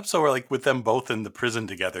set it up so we're like with them both in the prison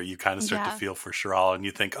together, you kind of start to Yeah. feel for Shiral, and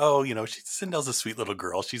you think, oh, Sindel's a sweet little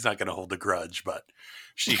girl. She's not going to hold a grudge, but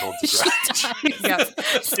she holds a grudge. Yeah.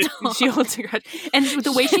 Stop. She holds a grudge. And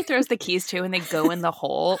the way she throws the keys too, and they go in the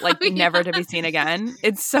hole, like Oh, yeah. never to be seen again.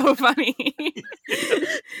 It's so funny.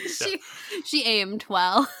 She aimed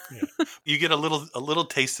well. You get a little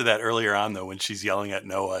taste of that earlier on, though, when she's yelling at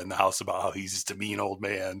Noah in the house about how he's just a mean old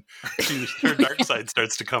man. Her dark side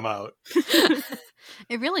starts to come out.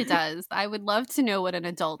 It really does. I would love to know what an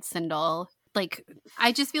adult Sindel, like,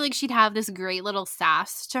 I just feel like she'd have this great little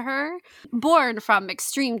sass to her, born from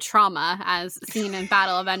extreme trauma as seen in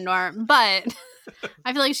Battle of Endor, but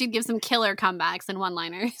I feel like she'd give some killer comebacks and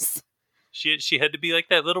one-liners. She had to be like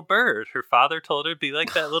that little bird. Her father told her to be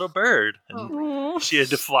like that little bird, and Oh. she had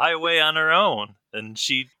to fly away on her own. And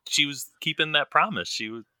she was keeping that promise. She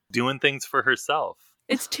was doing things for herself.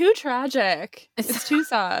 It's too tragic. It's too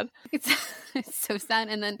sad. It's so sad.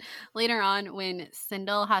 And then later on, when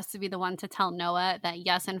Sindel has to be the one to tell Noah that,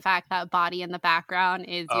 yes, in fact, that body in the background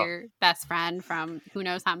is your best friend from who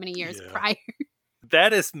knows how many years Yeah. prior.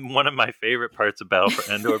 That is one of my favorite parts of Battle for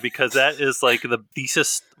Endor because that is like the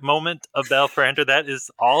thesis moment of Battle for Endor. That is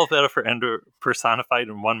all of Battle for Endor personified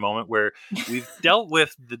in one moment where we've dealt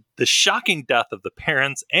with the shocking death of the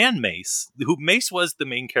parents and Mace, who Mace was the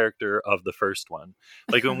main character of the first one.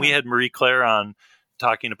 Like when we had Marie Claire on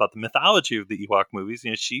talking about the mythology of the Ewok movies,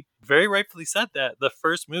 she very rightfully said that the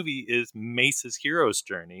first movie is Mace's hero's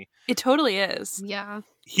journey. It totally is. Yeah.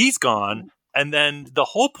 He's gone. And then the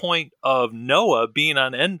whole point of Noah being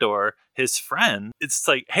on Endor, his friend, it's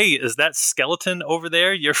like, hey, is that skeleton over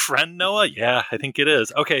there your friend, Noah? Yeah, I think it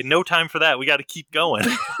is. Okay, no time for that. We got to keep going.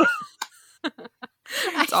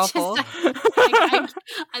 It's awful.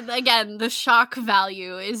 Again, the shock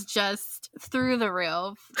value is just through the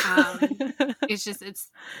roof.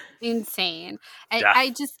 It's insane.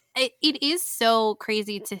 It is so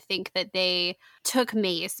crazy to think that they took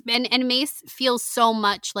Mace, and Mace feels so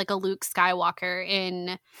much like a Luke Skywalker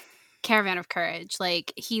in Caravan of Courage.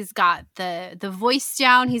 Like, he's got the voice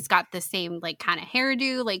down, he's got the same like kind of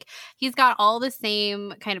hairdo, like he's got all the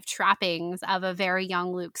same kind of trappings of a very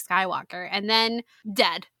young Luke Skywalker, and then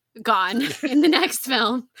gone in the next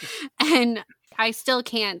film. And I still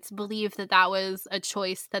can't believe that was a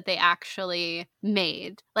choice that they actually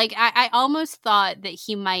made. Like, I almost thought that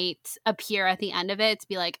he might appear at the end of it to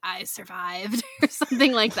be like, I survived, or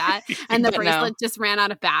something like that. And the But bracelet just ran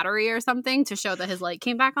out of battery or something to show that his light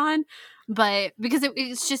came back on. But because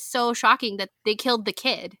it's just so shocking that they killed the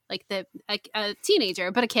kid, like a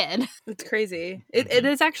teenager, but a kid. It's crazy. It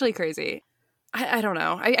is actually crazy. I don't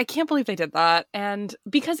know. I can't believe they did that. And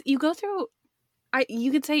because you go through,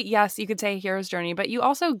 you could say, yes, you could say hero's journey, but you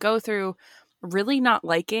also go through really not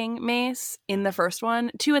liking Mace in the first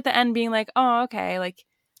one to at the end being like, oh, okay, like,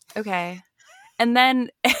 okay. And then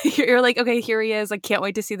you're like, okay, here he is. Like, can't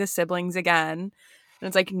wait to see the siblings again. And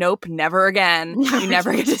it's like, nope, never again. You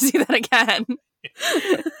never get to see that again.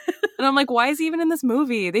 And I'm like, why is he even in this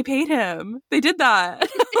movie? They paid him. They did that.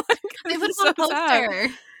 They This put is him on a so sad.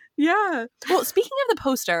 poster. Yeah. Well, speaking of the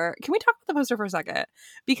poster, can we talk about the poster for a second?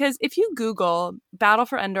 Because if you Google Battle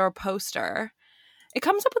for Endor poster, it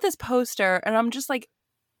comes up with this poster, and I'm just like,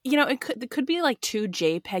 it could be like too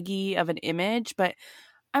JPEG-y of an image, but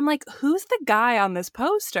I'm like, who's the guy on this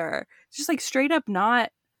poster? It's just like straight up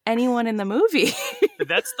not anyone in the movie.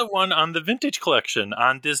 That's the one on the Vintage Collection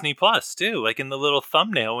on Disney Plus, too. Like in the little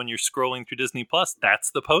thumbnail when you're scrolling through Disney Plus,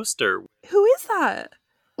 that's the poster. Who is that?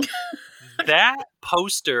 That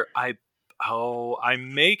poster, I Oh, I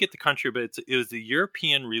may get the country, but it was the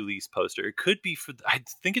European release poster. It could be I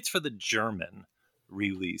think it's for the German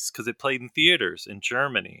release because it played in theaters in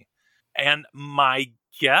Germany. And my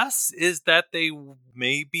guess is that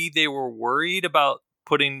maybe they were worried about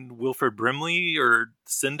putting Wilford Brimley or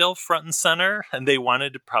Sindel front and center, and they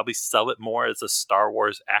wanted to probably sell it more as a Star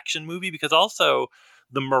Wars action movie because also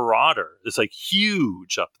the Marauder is like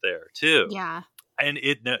huge up there too. Yeah. And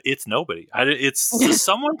it's nobody. It's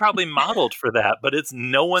someone probably modeled for that, but it's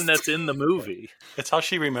no one that's in the movie. It's how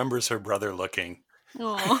she remembers her brother looking.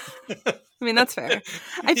 Oh. I mean, that's fair.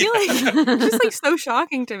 I feel like it's just like so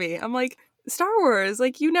shocking to me. I'm like, Star Wars,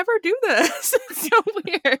 like you never do this. It's so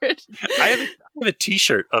weird. I have a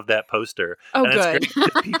T-shirt of that poster. Oh, and good. It's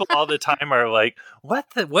great. People all the time are like, "What?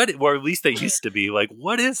 Or at least they used to be like,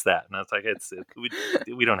 "What is that?" And I was like,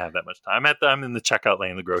 we don't have that much time. I'm in the checkout lane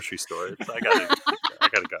in the grocery store. I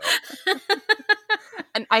gotta go.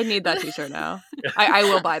 And I need that T-shirt now. I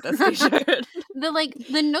will buy this T-shirt.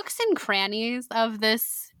 The nooks and crannies of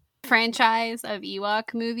this franchise of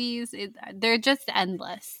Ewok movies, they're just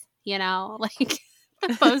endless. You know, like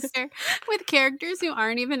the poster with characters who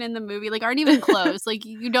aren't even in the movie, like aren't even close. Like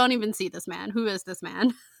you don't even see this man. Who is this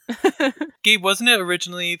man? Gabe, wasn't it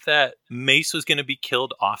originally that Mace was going to be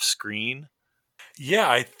killed off screen? Yeah,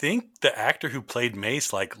 I think the actor who played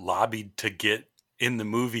Mace like lobbied to get in the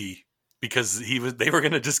movie because they were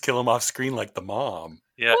going to just kill him off screen like the mom.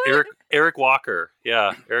 Yeah, What? Eric Walker.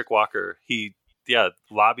 Yeah, Eric Walker. He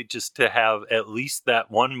lobbied just to have at least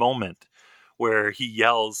that one moment where he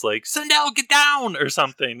yells like "Sindel, get down" or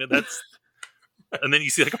something, and then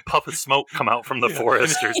you see like a puff of smoke come out from the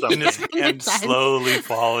forest or something. And his hand slowly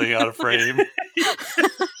falling out of frame.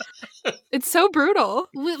 It's so brutal.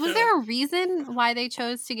 Was there a reason why they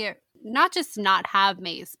chose to not have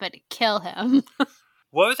Mace, but kill him?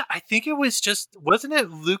 I think it was just, wasn't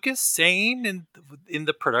it Lucas saying in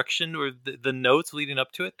the production or the notes leading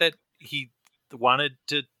up to it that he wanted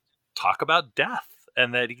to talk about death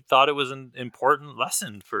and that he thought it was an important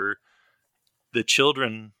lesson for the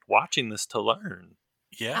children watching this to learn?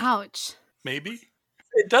 Yeah. Ouch. Maybe.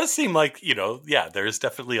 It does seem like, there's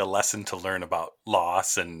definitely a lesson to learn about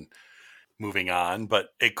loss and moving on,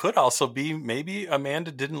 but it could also be maybe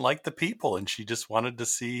Amanda didn't like the people and she just wanted to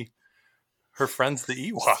see her friends,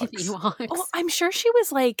 the Ewoks. Oh, I'm sure she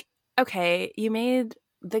was like, okay, you made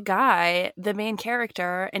the guy the main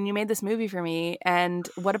character and you made this movie for me, and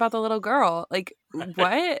what about the little girl? Like,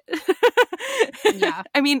 what? Yeah.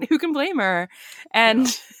 I mean, who can blame her? And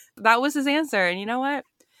that was his answer. And you know what?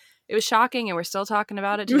 It was shocking, and we're still talking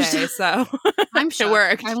about it today. So I'm sure. It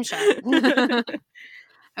worked. I'm sure.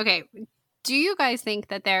 Okay. Do you guys think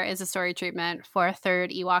that there is a story treatment for a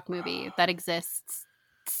third Ewok movie that exists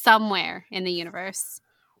somewhere in the universe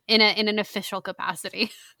in an official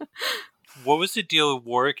capacity? What was the deal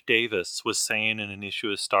Warwick Davis was saying in an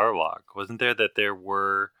issue of Starlog? Wasn't there that there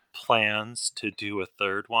were plans to do a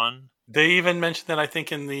third one? They even mentioned that, I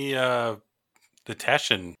think, in the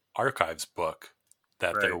Taschen Archives book,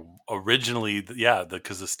 that Right. they're originally,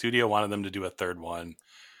 because the studio wanted them to do a third one,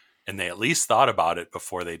 and they at least thought about it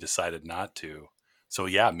before they decided not to. So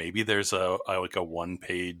yeah, maybe there's a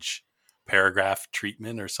 1-page paragraph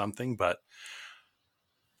treatment or something, but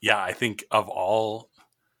yeah, I think of all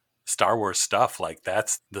Star Wars stuff, like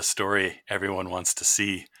that's the story everyone wants to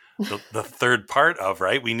see the third part of,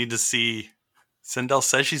 right? We need to see Sindel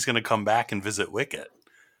says she's going to come back and visit Wicket.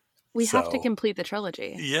 we have to So- complete the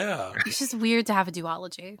trilogy. Yeah. It's just weird to have a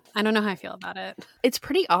duology. I don't know how I feel about it. It's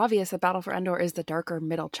pretty obvious that Battle for Endor is the darker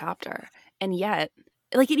middle chapter. And yet,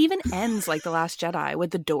 like, it even ends like The Last Jedi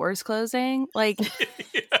with the doors closing. Like,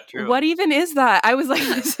 True. what even is that? I was like,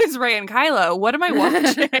 this is Rey and Kylo. What am I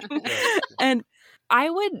watching? And I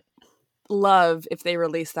would love if they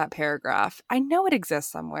released that paragraph. I know it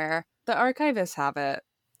exists somewhere. The archivists have it.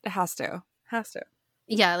 It has to.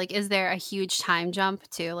 Yeah, like, is there a huge time jump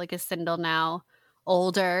too? Like, is Sindel now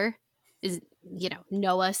older? Is,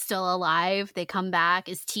 Noah still alive? They come back.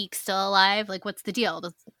 Is Teak still alive? Like, what's the deal?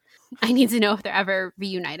 I need to know if they're ever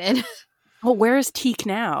reunited. Well, where is Teak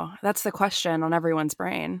now? That's the question on everyone's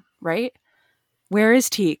brain, right? Where is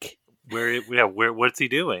Teak? What's he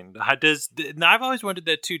doing? Now I've always wondered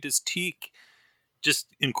that too. Does Teak just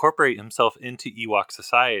incorporate himself into Ewok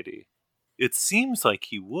society? It seems like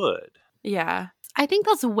he would. Yeah. I think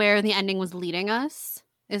that's where the ending was leading us,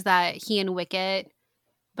 is that he and Wicket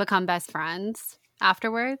become best friends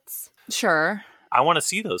afterwards. Sure. I want to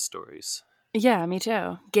see those stories. Yeah, me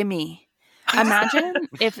too. Gimme. Imagine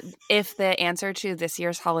if the answer to this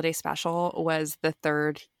year's holiday special was the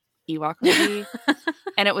third Ewok movie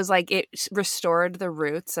And it was like it restored the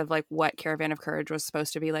roots of like what Caravan of Courage was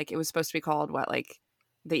supposed to be. Like it was supposed to be called what, like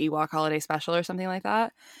the Ewok Holiday Special or something like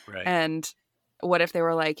that. Right. And what if they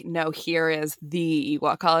were like, no, here is the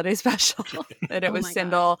Ewok Holiday Special. And it was my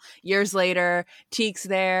Sindel years later. Teek's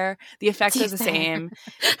there. The effects are Teek's the there. same.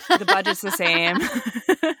 The budget's the same.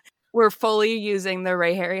 We're fully using the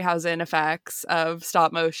Ray Harryhausen effects of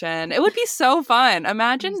stop motion. It would be so fun.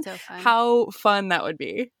 Imagine So fun. how fun that would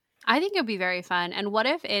be. I think it would be very fun. And what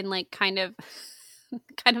if in like kind of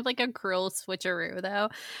like a cruel switcheroo though,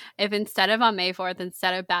 if instead of on May 4th,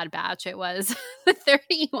 instead of Bad Batch, it was the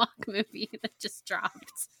 30 Ewok movie that just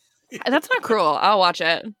dropped. That's not cruel. I'll watch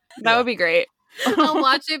it. That would be great. I'll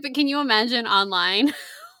watch it, but can you imagine online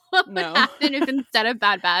what would No. happen if instead of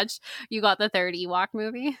Bad Batch, you got the 3rd Ewok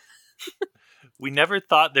movie? We never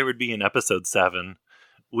thought there would be an episode 7.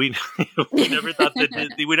 We never thought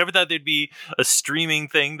there'd be a streaming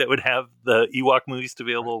thing that would have the Ewok movies to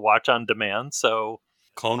be able to watch on demand. So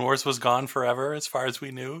Clone Wars was gone forever as far as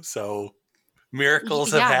we knew. So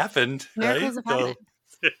miracles Yeah. have happened. Miracles right? have happened.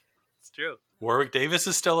 it's true. Warwick Davis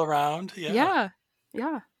is still around. Yeah.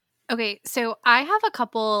 Okay, so I have a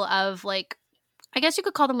couple of like, I guess you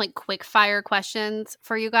could call them like quick fire questions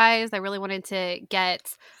for you guys. I really wanted to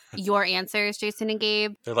get your answers, Jason and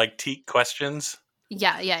Gabe. They're like Teak questions.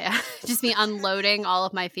 Yeah. Just me unloading all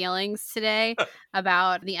of my feelings today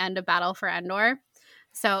about the end of Battle for Endor.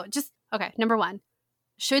 So just, okay, number 1.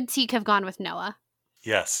 Should Teak have gone with Noah?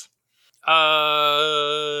 Yes.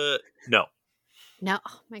 No. No.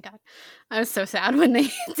 Oh my God. I was so sad when they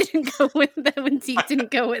didn't go with them, when Teak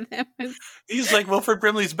didn't go with him. He's like Wilford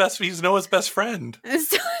Brimley's he's Noah's best friend. I was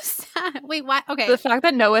so sad. Wait, why? Okay. The fact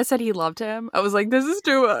that Noah said he loved him, I was like, this is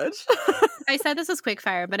too much. I said this was quick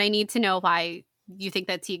fire, but I need to know why you think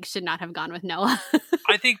that Teak should not have gone with Noah.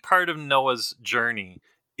 I think part of Noah's journey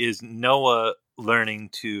is Noah learning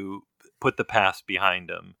to put the past behind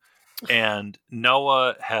him. And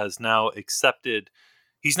Noah has now accepted,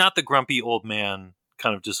 he's not the grumpy old man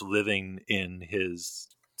kind of just living in his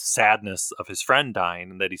sadness of his friend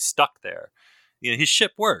dying and that he's stuck there. You know, his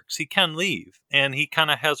ship works. He can leave. And he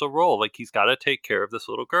kind of has a role. Like he's got to take care of this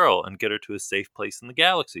little girl and get her to a safe place in the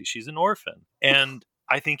galaxy. She's an orphan. And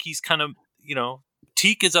I think he's kind of, you know,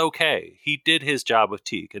 Teak is okay. He did his job with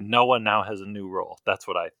Teak, and Noah now has a new role. That's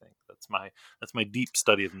what I think. That's my deep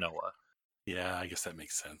study of Noah. Yeah, I guess that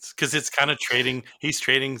makes sense. Because it's kind of he's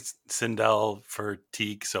trading Sindel for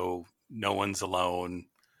Teak, so no one's alone.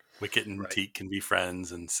 Wicket and Teak can be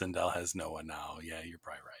friends, and Sindel has Noah now. Yeah, you're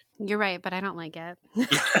probably right. You're right, but I don't like it.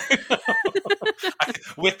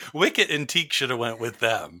 Wicket and Teak should have went with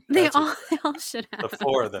them. They That's all should have. the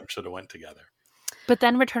 4 of them should have went together. But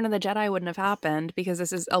then Return of the Jedi wouldn't have happened because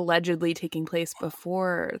this is allegedly taking place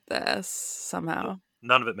before this somehow.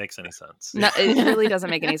 None of it makes any sense. No, it really doesn't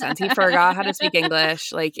make any sense. He forgot how to speak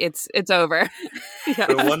English. Like it's over. Yeah.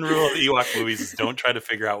 The one rule of Ewok movies is don't try to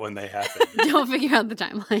figure out when they happen. Don't figure out the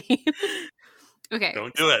timeline. Okay.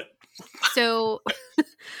 Don't do it. So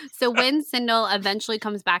when Sindel eventually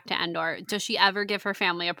comes back to Endor, does she ever give her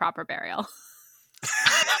family a proper burial?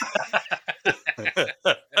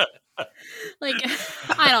 Like,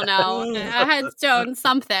 I don't know, a headstone,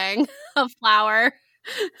 something, a flower.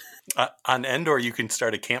 On Endor, you can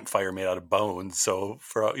start a campfire made out of bones. So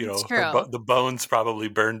for It's true. the bones probably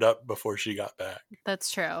burned up before she got back.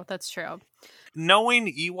 That's true.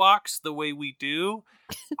 Knowing Ewoks the way we do,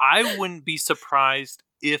 I wouldn't be surprised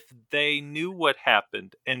if they knew what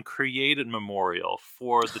happened and created a memorial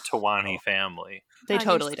for the Tawani family. They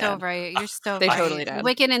totally You're so did. right. You're so They right. totally did.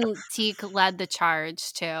 Wicket and Teak led the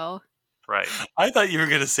charge too. Right. I thought you were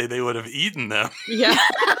going to say they would have eaten them. Yeah.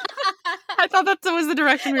 I thought that was the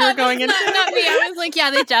direction we were going in. Not me. I was like,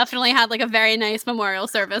 yeah, they definitely had like a very nice memorial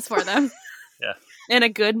service for them. And a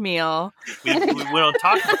good meal. We don't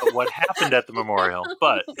talk about what happened at the memorial,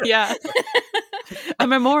 but Yeah. A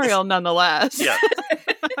memorial nonetheless. yeah.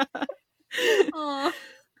 Aw.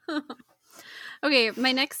 Okay,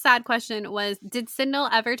 my next sad question was, did Sindel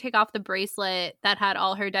ever take off the bracelet that had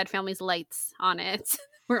all her dead family's lights on it?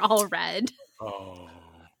 We're all red. Oh,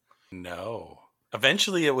 no.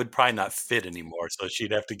 Eventually, it would probably not fit anymore, so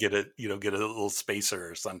she'd have to get a little spacer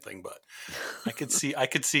or something. But I could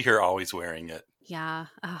see her always wearing it. Yeah.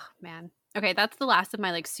 Oh, man. Okay, that's the last of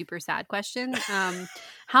my like super sad questions.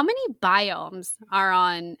 How many biomes are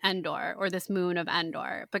on Endor, or this moon of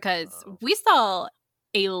Endor? Because we saw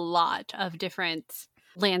a lot of different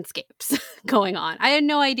landscapes going on. I had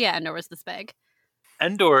no idea Endor was this big.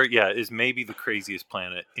 Endor, is maybe the craziest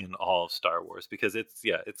planet in all of Star Wars because it's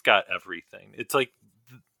got everything. It's like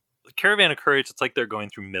Caravan of Courage, it's like they're going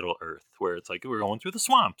through Middle Earth, where it's like we're going through the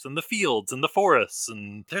swamps and the fields and the forests,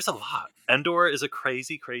 and there's a lot. Endor is a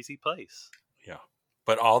crazy, crazy place. Yeah.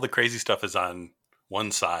 But all the crazy stuff is on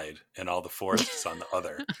one side and all the forest is on the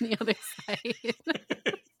other. On the other side.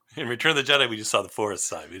 In Return of the Jedi, we just saw the forest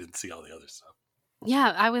side. We didn't see all the other stuff.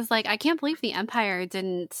 Yeah, I was like, I can't believe the Empire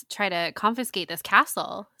didn't try to confiscate this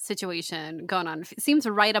castle situation going on. It seems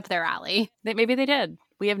right up their alley. Maybe they did.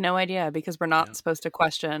 We have no idea because we're not supposed to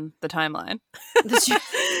question the timeline.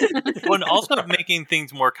 Well, and also making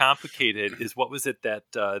things more complicated is, what was it that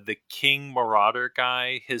the King Marauder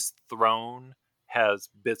guy, his throne has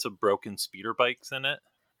bits of broken speeder bikes in it?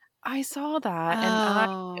 I saw that and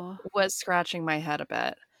I was scratching my head a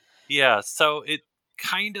bit. Yeah, so it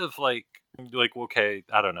kind of like, okay,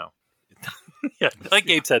 I don't know. Yeah, like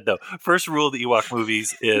Gabe said, though, first rule of the Ewok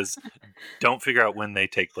movies is don't figure out when they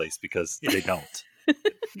take place, because they don't.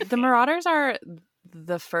 The Marauders are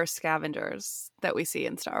the first scavengers that we see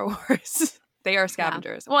in Star Wars. They are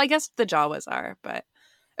scavengers. Yeah. Well, I guess the Jawas are, but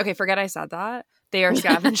okay, forget I said that. They are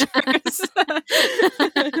scavengers.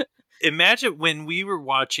 Imagine when we were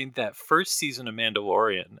watching that first season of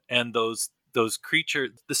Mandalorian and those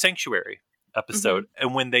creatures, the Sanctuary episode,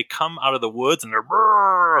 and when they come out of the woods and they're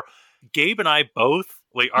brrr, Gabe and I both,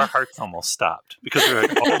 like, our hearts almost stopped because we were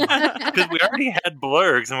like, oh my, because we already had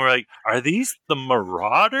blurgs and we're like, are these the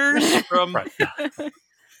Marauders from? Right.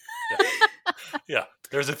 Yeah,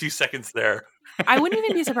 there's a few seconds there. I wouldn't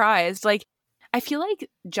even be surprised. Like, I feel like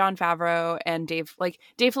Jon Favreau and Dave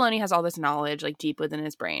Filoni has all this knowledge like deep within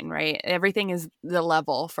his brain, right? Everything is the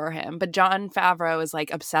level for him. But Jon Favreau is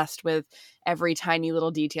like obsessed with every tiny little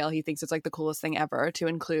detail. He thinks it's like the coolest thing ever to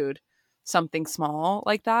include something small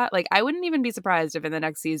like that. Like, I wouldn't even be surprised if in the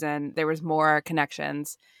next season there was more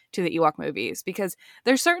connections to the Ewok movies, because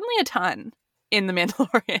there's certainly a ton in The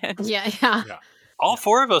Mandalorian. Yeah. All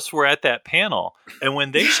four of us were at that panel, and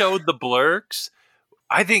when they showed the blurgs,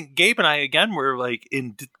 I think Gabe and I again were like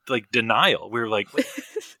in denial. We were like,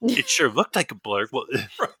 it sure looked like a blurg. Well,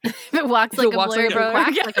 if it walks like a blurg, it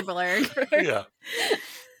quacks like a blurg. Yeah.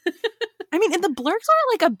 I mean, and the blurgs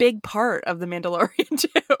are like a big part of The Mandalorian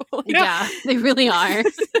too. Like, yeah, they really are.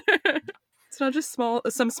 It's not just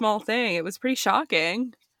some small thing. It was pretty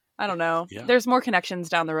shocking. I don't know. Yeah. There's more connections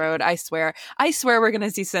down the road. I swear we're going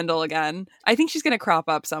to see Sindel again. I think she's going to crop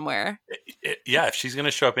up somewhere. Yeah, if she's going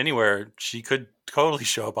to show up anywhere, she could totally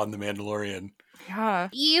show up on The Mandalorian. Yeah.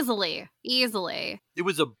 Easily. It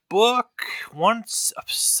was a book once,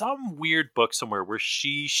 some weird book somewhere where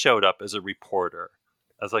she showed up as a reporter,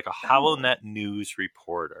 as like a HoloNet news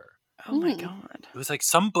reporter. Oh my God. It was like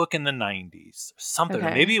some book in the 90s, something.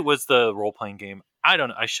 Okay. Maybe it was the role-playing game. I don't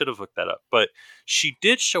know. I should have looked that up. But she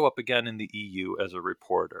did show up again in the EU as a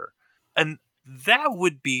reporter. And that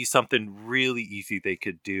would be something really easy they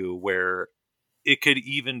could do, where it could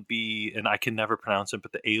even be, and I can never pronounce it,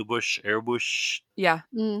 but the Airbush. Yeah.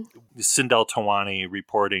 Sindel Tawani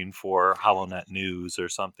reporting for HoloNet News or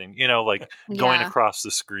something, like going across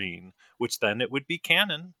the screen, which then it would be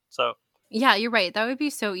canon. So. Yeah, you're right. That would be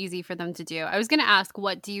so easy for them to do. I was going to ask,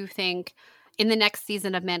 what do you think in the next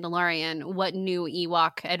season of Mandalorian, what new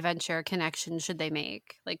Ewok adventure connection should they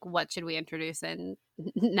make? Like, what should we introduce in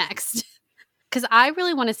next? Because I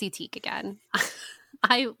really want to see Teek again.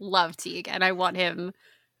 I love Teek, and I want him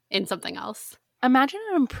in something else. Imagine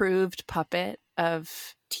an improved puppet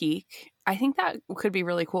of Teek. I think that could be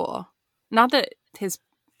really cool. Not that his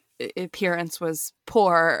appearance was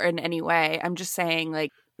poor in any way. I'm just saying,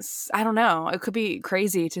 like, I don't know. It could be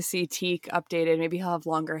crazy to see Teek updated. Maybe he'll have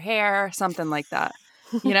longer hair, something like that.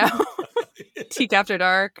 You know? Teek After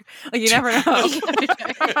Dark. Like, you never know.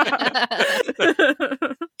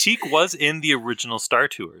 Teek was in the original Star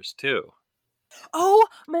Tours, too. Oh,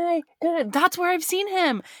 my God. That's where I've seen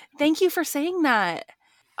him. Thank you for saying that.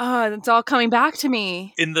 Oh, it's all coming back to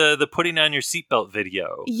me. In the putting on your seatbelt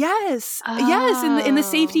video. Yes. Oh. Yes, in the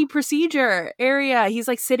safety procedure area. He's,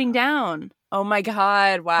 like, sitting down. Oh my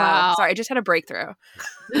God. Wow. Sorry, I just had a breakthrough.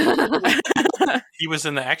 He was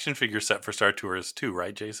in the action figure set for Star Tours too,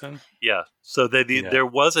 right, Jason? Yeah. So there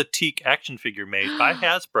was a Teek action figure made by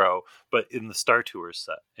Hasbro, but in the Star Tours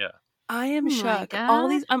set. Yeah. I am shook. All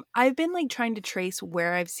these I've been like trying to trace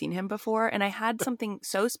where I've seen him before, and I had something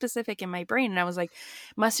so specific in my brain, and I was like,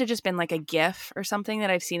 must have just been like a GIF or something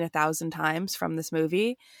that I've seen 1,000 times from this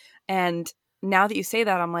movie. And now that you say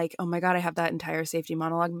that, I'm like, oh my God, I have that entire safety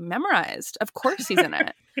monologue memorized. Of course he's in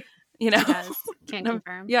it. You know? Yes. Can't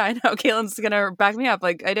confirm. Yeah, I know. Caitlin's going to back me up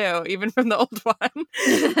like I do, even from the old one.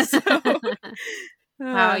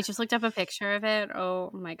 Wow, I just looked up a picture of it.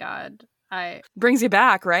 Oh my God. Brings you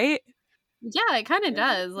back, right? Yeah, it kind of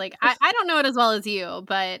does. Like, I don't know it as well as you,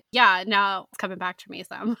 but yeah, now it's coming back to me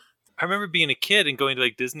some. I remember being a kid and going to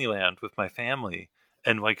like Disneyland with my family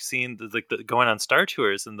and like seeing the going on Star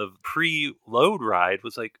Tours, and the pre-load ride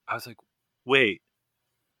was like, I was like, wait,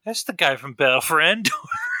 that's the guy from Battle for Endor.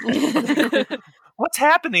 What's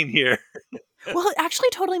happening here? Well, it actually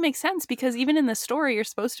totally makes sense because even in the story, you're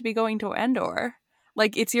supposed to be going to Endor.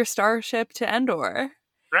 Like, it's your starship to Endor.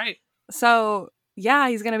 Right. So, yeah,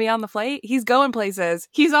 he's going to be on the flight. He's going places.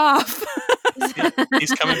 He's off.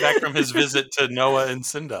 He's coming back from his visit to Noah and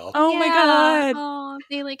Sindel. Oh my God. Oh,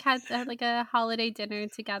 they like had like a holiday dinner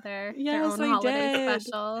together. Yes, their own they holiday did.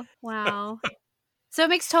 special. Wow. So it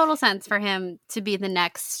makes total sense for him to be the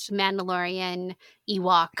next Mandalorian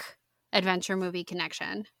Ewok adventure movie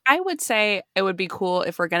connection. I would say it would be cool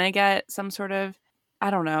if we're going to get some sort of,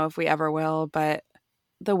 I don't know if we ever will, but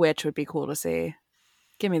the witch would be cool to see.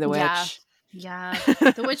 Give me the witch. Yeah.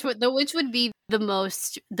 The witch would be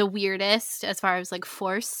the weirdest as far as like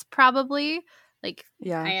Force, probably. Like,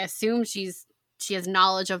 Yeah. I assume she has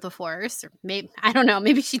knowledge of the Force, or maybe, I don't know,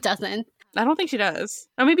 maybe she doesn't. I don't think she does.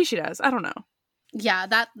 Oh, maybe she does. I don't know. Yeah,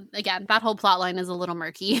 that whole plot line is a little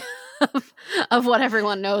murky of what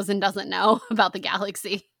everyone knows and doesn't know about the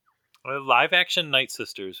galaxy. Well, live action Night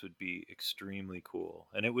Sisters would be extremely cool,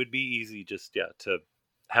 and it would be easy just to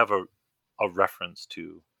have a reference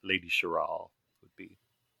to Lady Chiral would be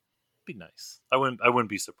nice. I wouldn't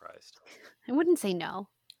be surprised. I wouldn't say no.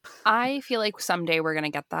 I feel like someday we're going to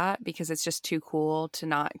get that because it's just too cool to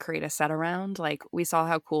not create a set around. Like, we saw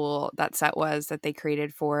how cool that set was that they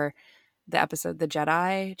created for the episode The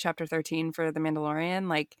Jedi, Chapter 13 for The Mandalorian.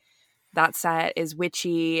 Like, that set is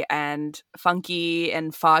witchy and funky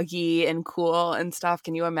and foggy and cool and stuff.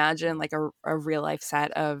 Can you imagine like a real life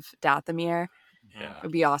set of Dathomir? Yeah. It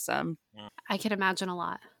would be awesome. I can imagine a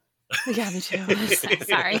lot. Yeah, me too.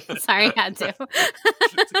 Sorry, I had to.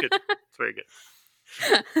 It's very good.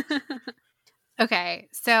 Okay,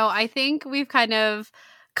 so I think we've kind of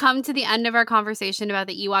come to the end of our conversation about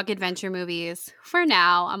the Ewok adventure movies. For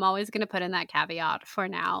now, I'm always going to put in that caveat for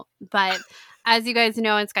now. But as you guys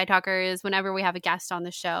know in Sky Talkers, whenever we have a guest on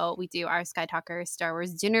the show, we do our Sky Talkers Star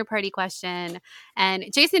Wars dinner party question. And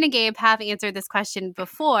Jason and Gabe have answered this question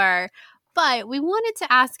before, but we wanted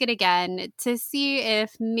to ask it again to see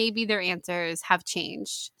if maybe their answers have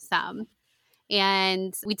changed some.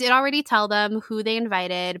 And we did already tell them who they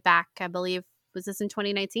invited back, I believe, was this in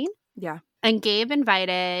 2019? Yeah. And Gabe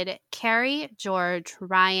invited Carrie, George,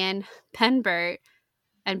 Ryan, Ben Burt,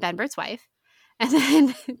 and Ben Burt's wife. And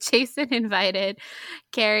then Jason invited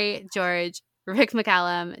Carrie, George, Rick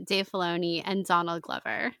McCallum, Dave Filoni, and Donald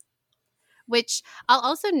Glover. Which I'll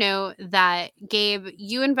also note that, Gabe,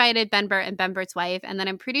 you invited Ben Burt and Ben Burt's wife, and then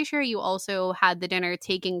I'm pretty sure you also had the dinner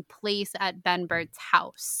taking place at Ben Burt's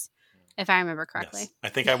house, if I remember correctly. Yes. I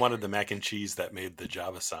think I wanted the mac and cheese that made the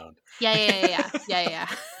Java sound. Yeah.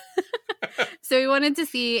 So we wanted to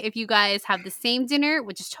see if you guys have the same dinner,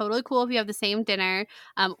 which is totally cool if you have the same dinner,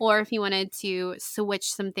 or if you wanted to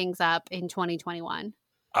switch some things up in 2021.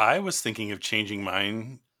 I was thinking of changing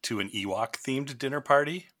mine to an Ewok-themed dinner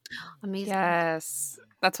party. Amazing. Yes.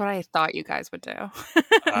 That's what I thought you guys would do.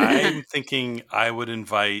 I'm thinking I would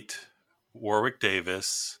invite Warwick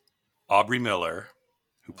Davis, Aubrey Miller,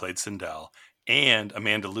 who played Sindel, and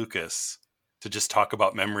Amanda Lucas to just talk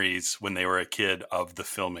about memories when they were a kid of the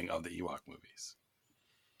filming of the Ewok movies.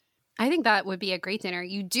 I think that would be a great dinner.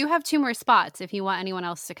 You do have 2 more spots if you want anyone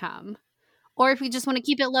else to come. Or if you just want to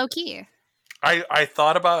keep it low key. I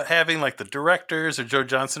thought about having like the directors or Joe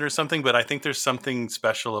Johnson or something, but I think there's something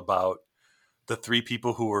special about the 3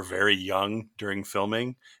 people who were very young during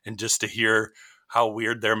filming, and just to hear how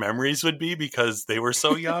weird their memories would be because they were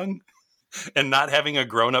so young. And not having a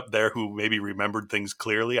grown-up there who maybe remembered things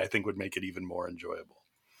clearly, I think would make it even more enjoyable.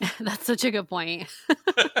 That's such a good point.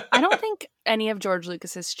 I don't think any of George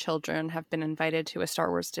Lucas's children have been invited to a Star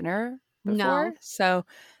Wars dinner before. No. So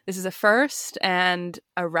this is a first and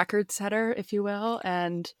a record setter, if you will.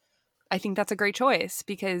 And I think that's a great choice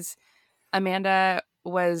because Amanda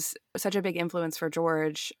was such a big influence for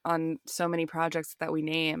George on so many projects that we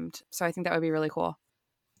named. So I think that would be really cool.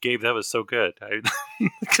 Gabe, that was so good.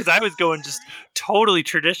 Because I was going just totally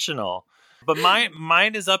traditional. But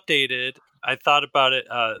mine is updated. I thought about it.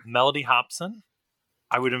 Melody Hobson.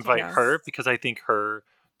 I would invite her because I think her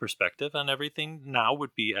perspective on everything now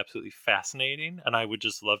would be absolutely fascinating. And I would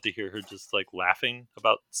just love to hear her just like laughing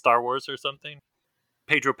about Star Wars or something.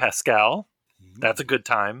 Pedro Pascal. That's a good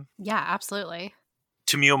time. Yeah, absolutely.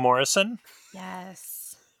 Tamio Morrison.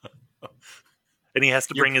 Yes. And he has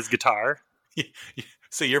to bring his guitar.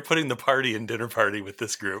 So you're putting the party and dinner party with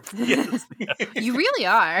this group. Yes. You really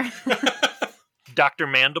are. Dr.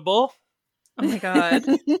 Mandible, Oh my god.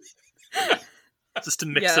 just to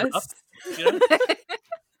mix it up. Yes. Yeah.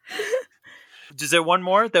 Is there one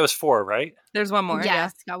more? That was 4, right? There's one more.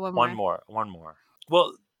 Yes, got one more. One more.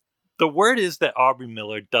 Well, the word is that Aubrey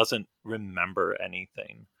Miller doesn't remember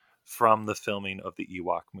anything from the filming of the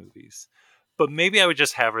Ewok movies. But maybe I would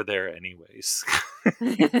just have her there anyways.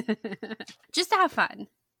 Just to have fun.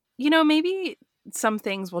 You know, maybe some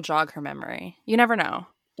things will jog her memory. You never know.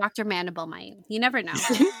 Dr. Mandible might. You never know.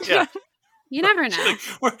 Yeah. You never know.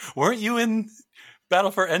 Weren't you in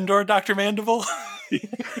Battle for Endor, Dr. Mandible?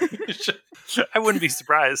 I wouldn't be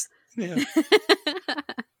surprised. Yeah.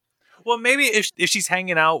 Well, maybe if she's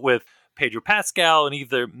hanging out with Pedro Pascal and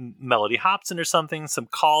either Melody Hobson or something, some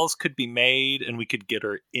calls could be made and we could get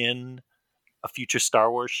her in a future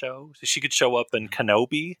Star Wars show. So she could show up in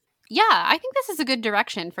Kenobi. Yeah, I think this is a good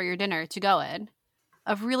direction for your dinner to go in,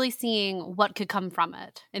 of really seeing what could come from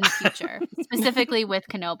it in the future, specifically with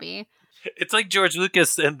Kenobi. It's like George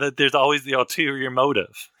Lucas, and there's always the ulterior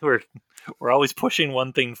motive. We're always pushing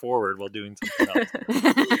one thing forward while doing something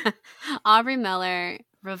else. Aubrey Miller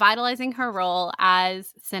revitalizing her role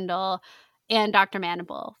as Sindel and Dr.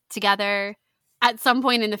 Mandible together at some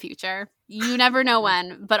point in the future. You never know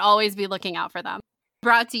when, but always be looking out for them.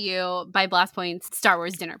 Brought to you by Blast Point's Star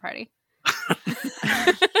Wars dinner party.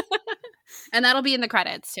 And that'll be in the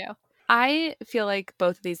credits too. I feel like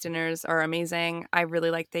both of these dinners are amazing. I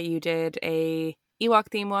really like that you did a Ewok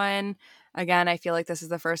theme one. Again, I feel like this is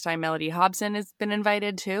the first time Melody Hobson has been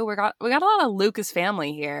invited too. We got a lot of Lucas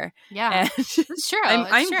family here. Yeah, And it's true.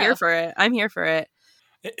 I'm here for it. I'm here for it.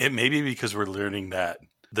 It may be because we're learning that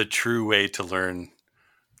the true way to learn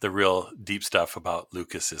the real deep stuff about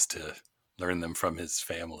Lucas is to learn them from his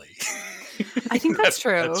family. I think that's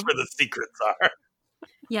true. That's where the secrets are.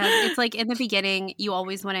 Yeah, it's like in the beginning, you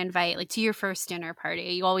always want to invite, like to your first dinner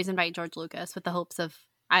party, you always invite George Lucas with the hopes of,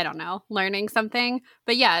 I don't know, learning something.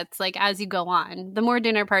 But yeah, it's like as you go on, the more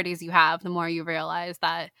dinner parties you have, the more you realize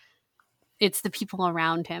that it's the people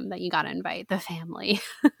around him that you got to invite, the family.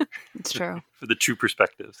 It's true. For the true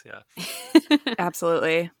perspectives, yeah.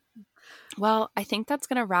 Absolutely. Well, I think that's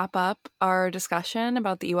going to wrap up our discussion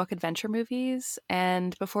about the Ewok Adventure movies.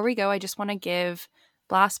 And before we go, I just want to give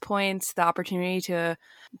Blast Points the opportunity to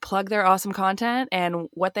plug their awesome content and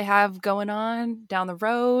what they have going on down the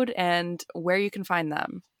road and where you can find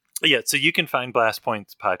them. Yeah, so you can find Blast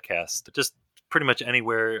Points podcast just pretty much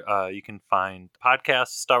anywhere you can find podcasts,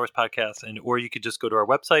 Star Wars podcasts, or you could just go to our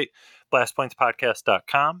website,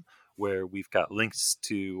 blastpointspodcast.com, where we've got links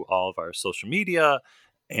to all of our social media.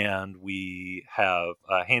 And we have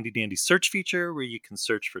a handy dandy search feature where you can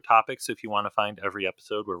search for topics. So if you want to find every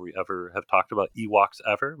episode where we ever have talked about Ewoks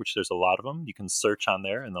ever, which there's a lot of them, you can search on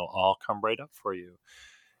there and they'll all come right up for you.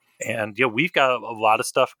 And yeah, we've got a lot of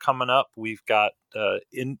stuff coming up. We've got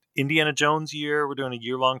in Indiana Jones year. We're doing a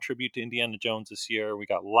year-long tribute to Indiana Jones this year. We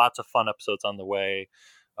got lots of fun episodes on the way.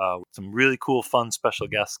 Some really cool, fun special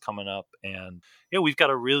guests coming up. And yeah, we've got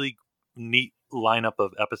a really neat lineup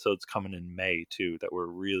of episodes coming in May too that we're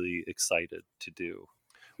really excited to do.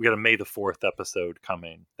 We got a May the 4th episode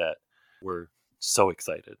coming that we're so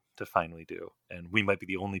excited to finally do, and we might be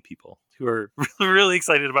the only people who are really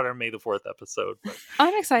excited about our May the 4th episode. But,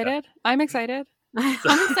 I'm excited. Yeah. I'm excited.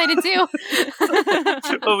 I'm excited too.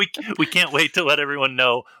 Well, we can't wait to let everyone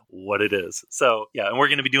know what it is. So yeah, and we're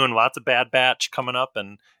going to be doing lots of Bad Batch coming up,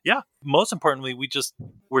 and yeah, most importantly,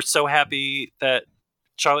 we're so happy that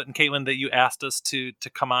Charlotte and Caitlin, that you asked us to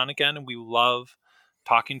come on again, and we love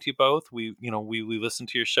talking to you both. We listen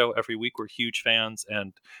to your show every week. We're huge fans,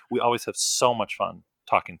 and we always have so much fun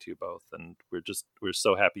talking to you both. And we're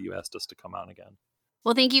so happy you asked us to come on again.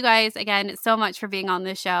 Well, thank you guys again so much for being on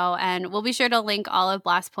the show. And we'll be sure to link all of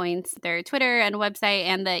Blast Points, their Twitter and website,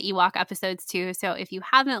 and the Ewok episodes too. So if you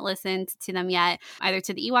haven't listened to them yet, either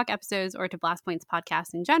to the Ewok episodes or to Blast Points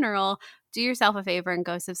podcast in general, do yourself a favor and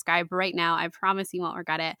go subscribe right now. I promise you won't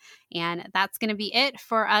regret it. And that's going to be it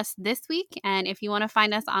for us this week. And if you want to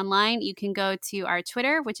find us online, you can go to our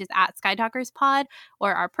Twitter, which is @SkyTalkersPod,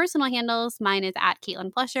 or our personal handles. Mine is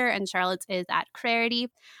 @Caitlin Plusher and Charlotte's is @Clarity.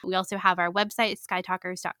 We also have our website,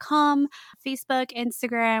 skytalkers.com, Facebook,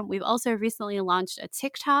 Instagram. We've also recently launched a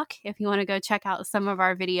TikTok if you want to go check out some of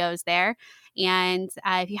our videos there. And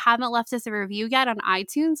if you haven't left us a review yet on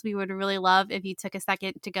iTunes, we would really love if you took a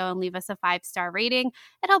second to go and leave us a 5-star rating.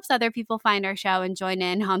 It helps other people find our show and join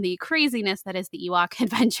in on the craziness that is the Ewok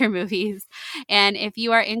Adventure movies. And if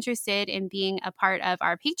you are interested in being a part of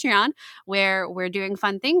our Patreon, where we're doing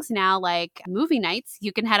fun things now like movie nights,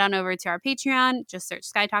 you can head on over to our Patreon, just search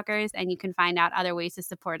Sky Talkers, and you can find out other ways to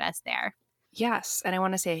support us there. Yes, and I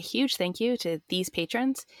want to say a huge thank you to these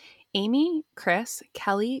patrons. Amy, Chris,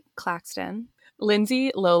 Kelly, Claxton,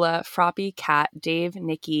 Lindsay, Lola, Froppy, Kat, Dave,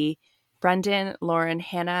 Nikki, Brendan, Lauren,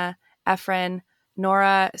 Hannah, Efren,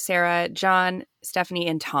 Nora, Sarah, John, Stephanie,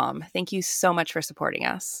 and Tom. Thank you so much for supporting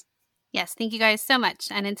us. Yes, thank you guys so much.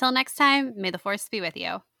 And until next time, may the force be with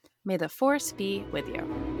you. May the force be with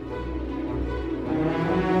you.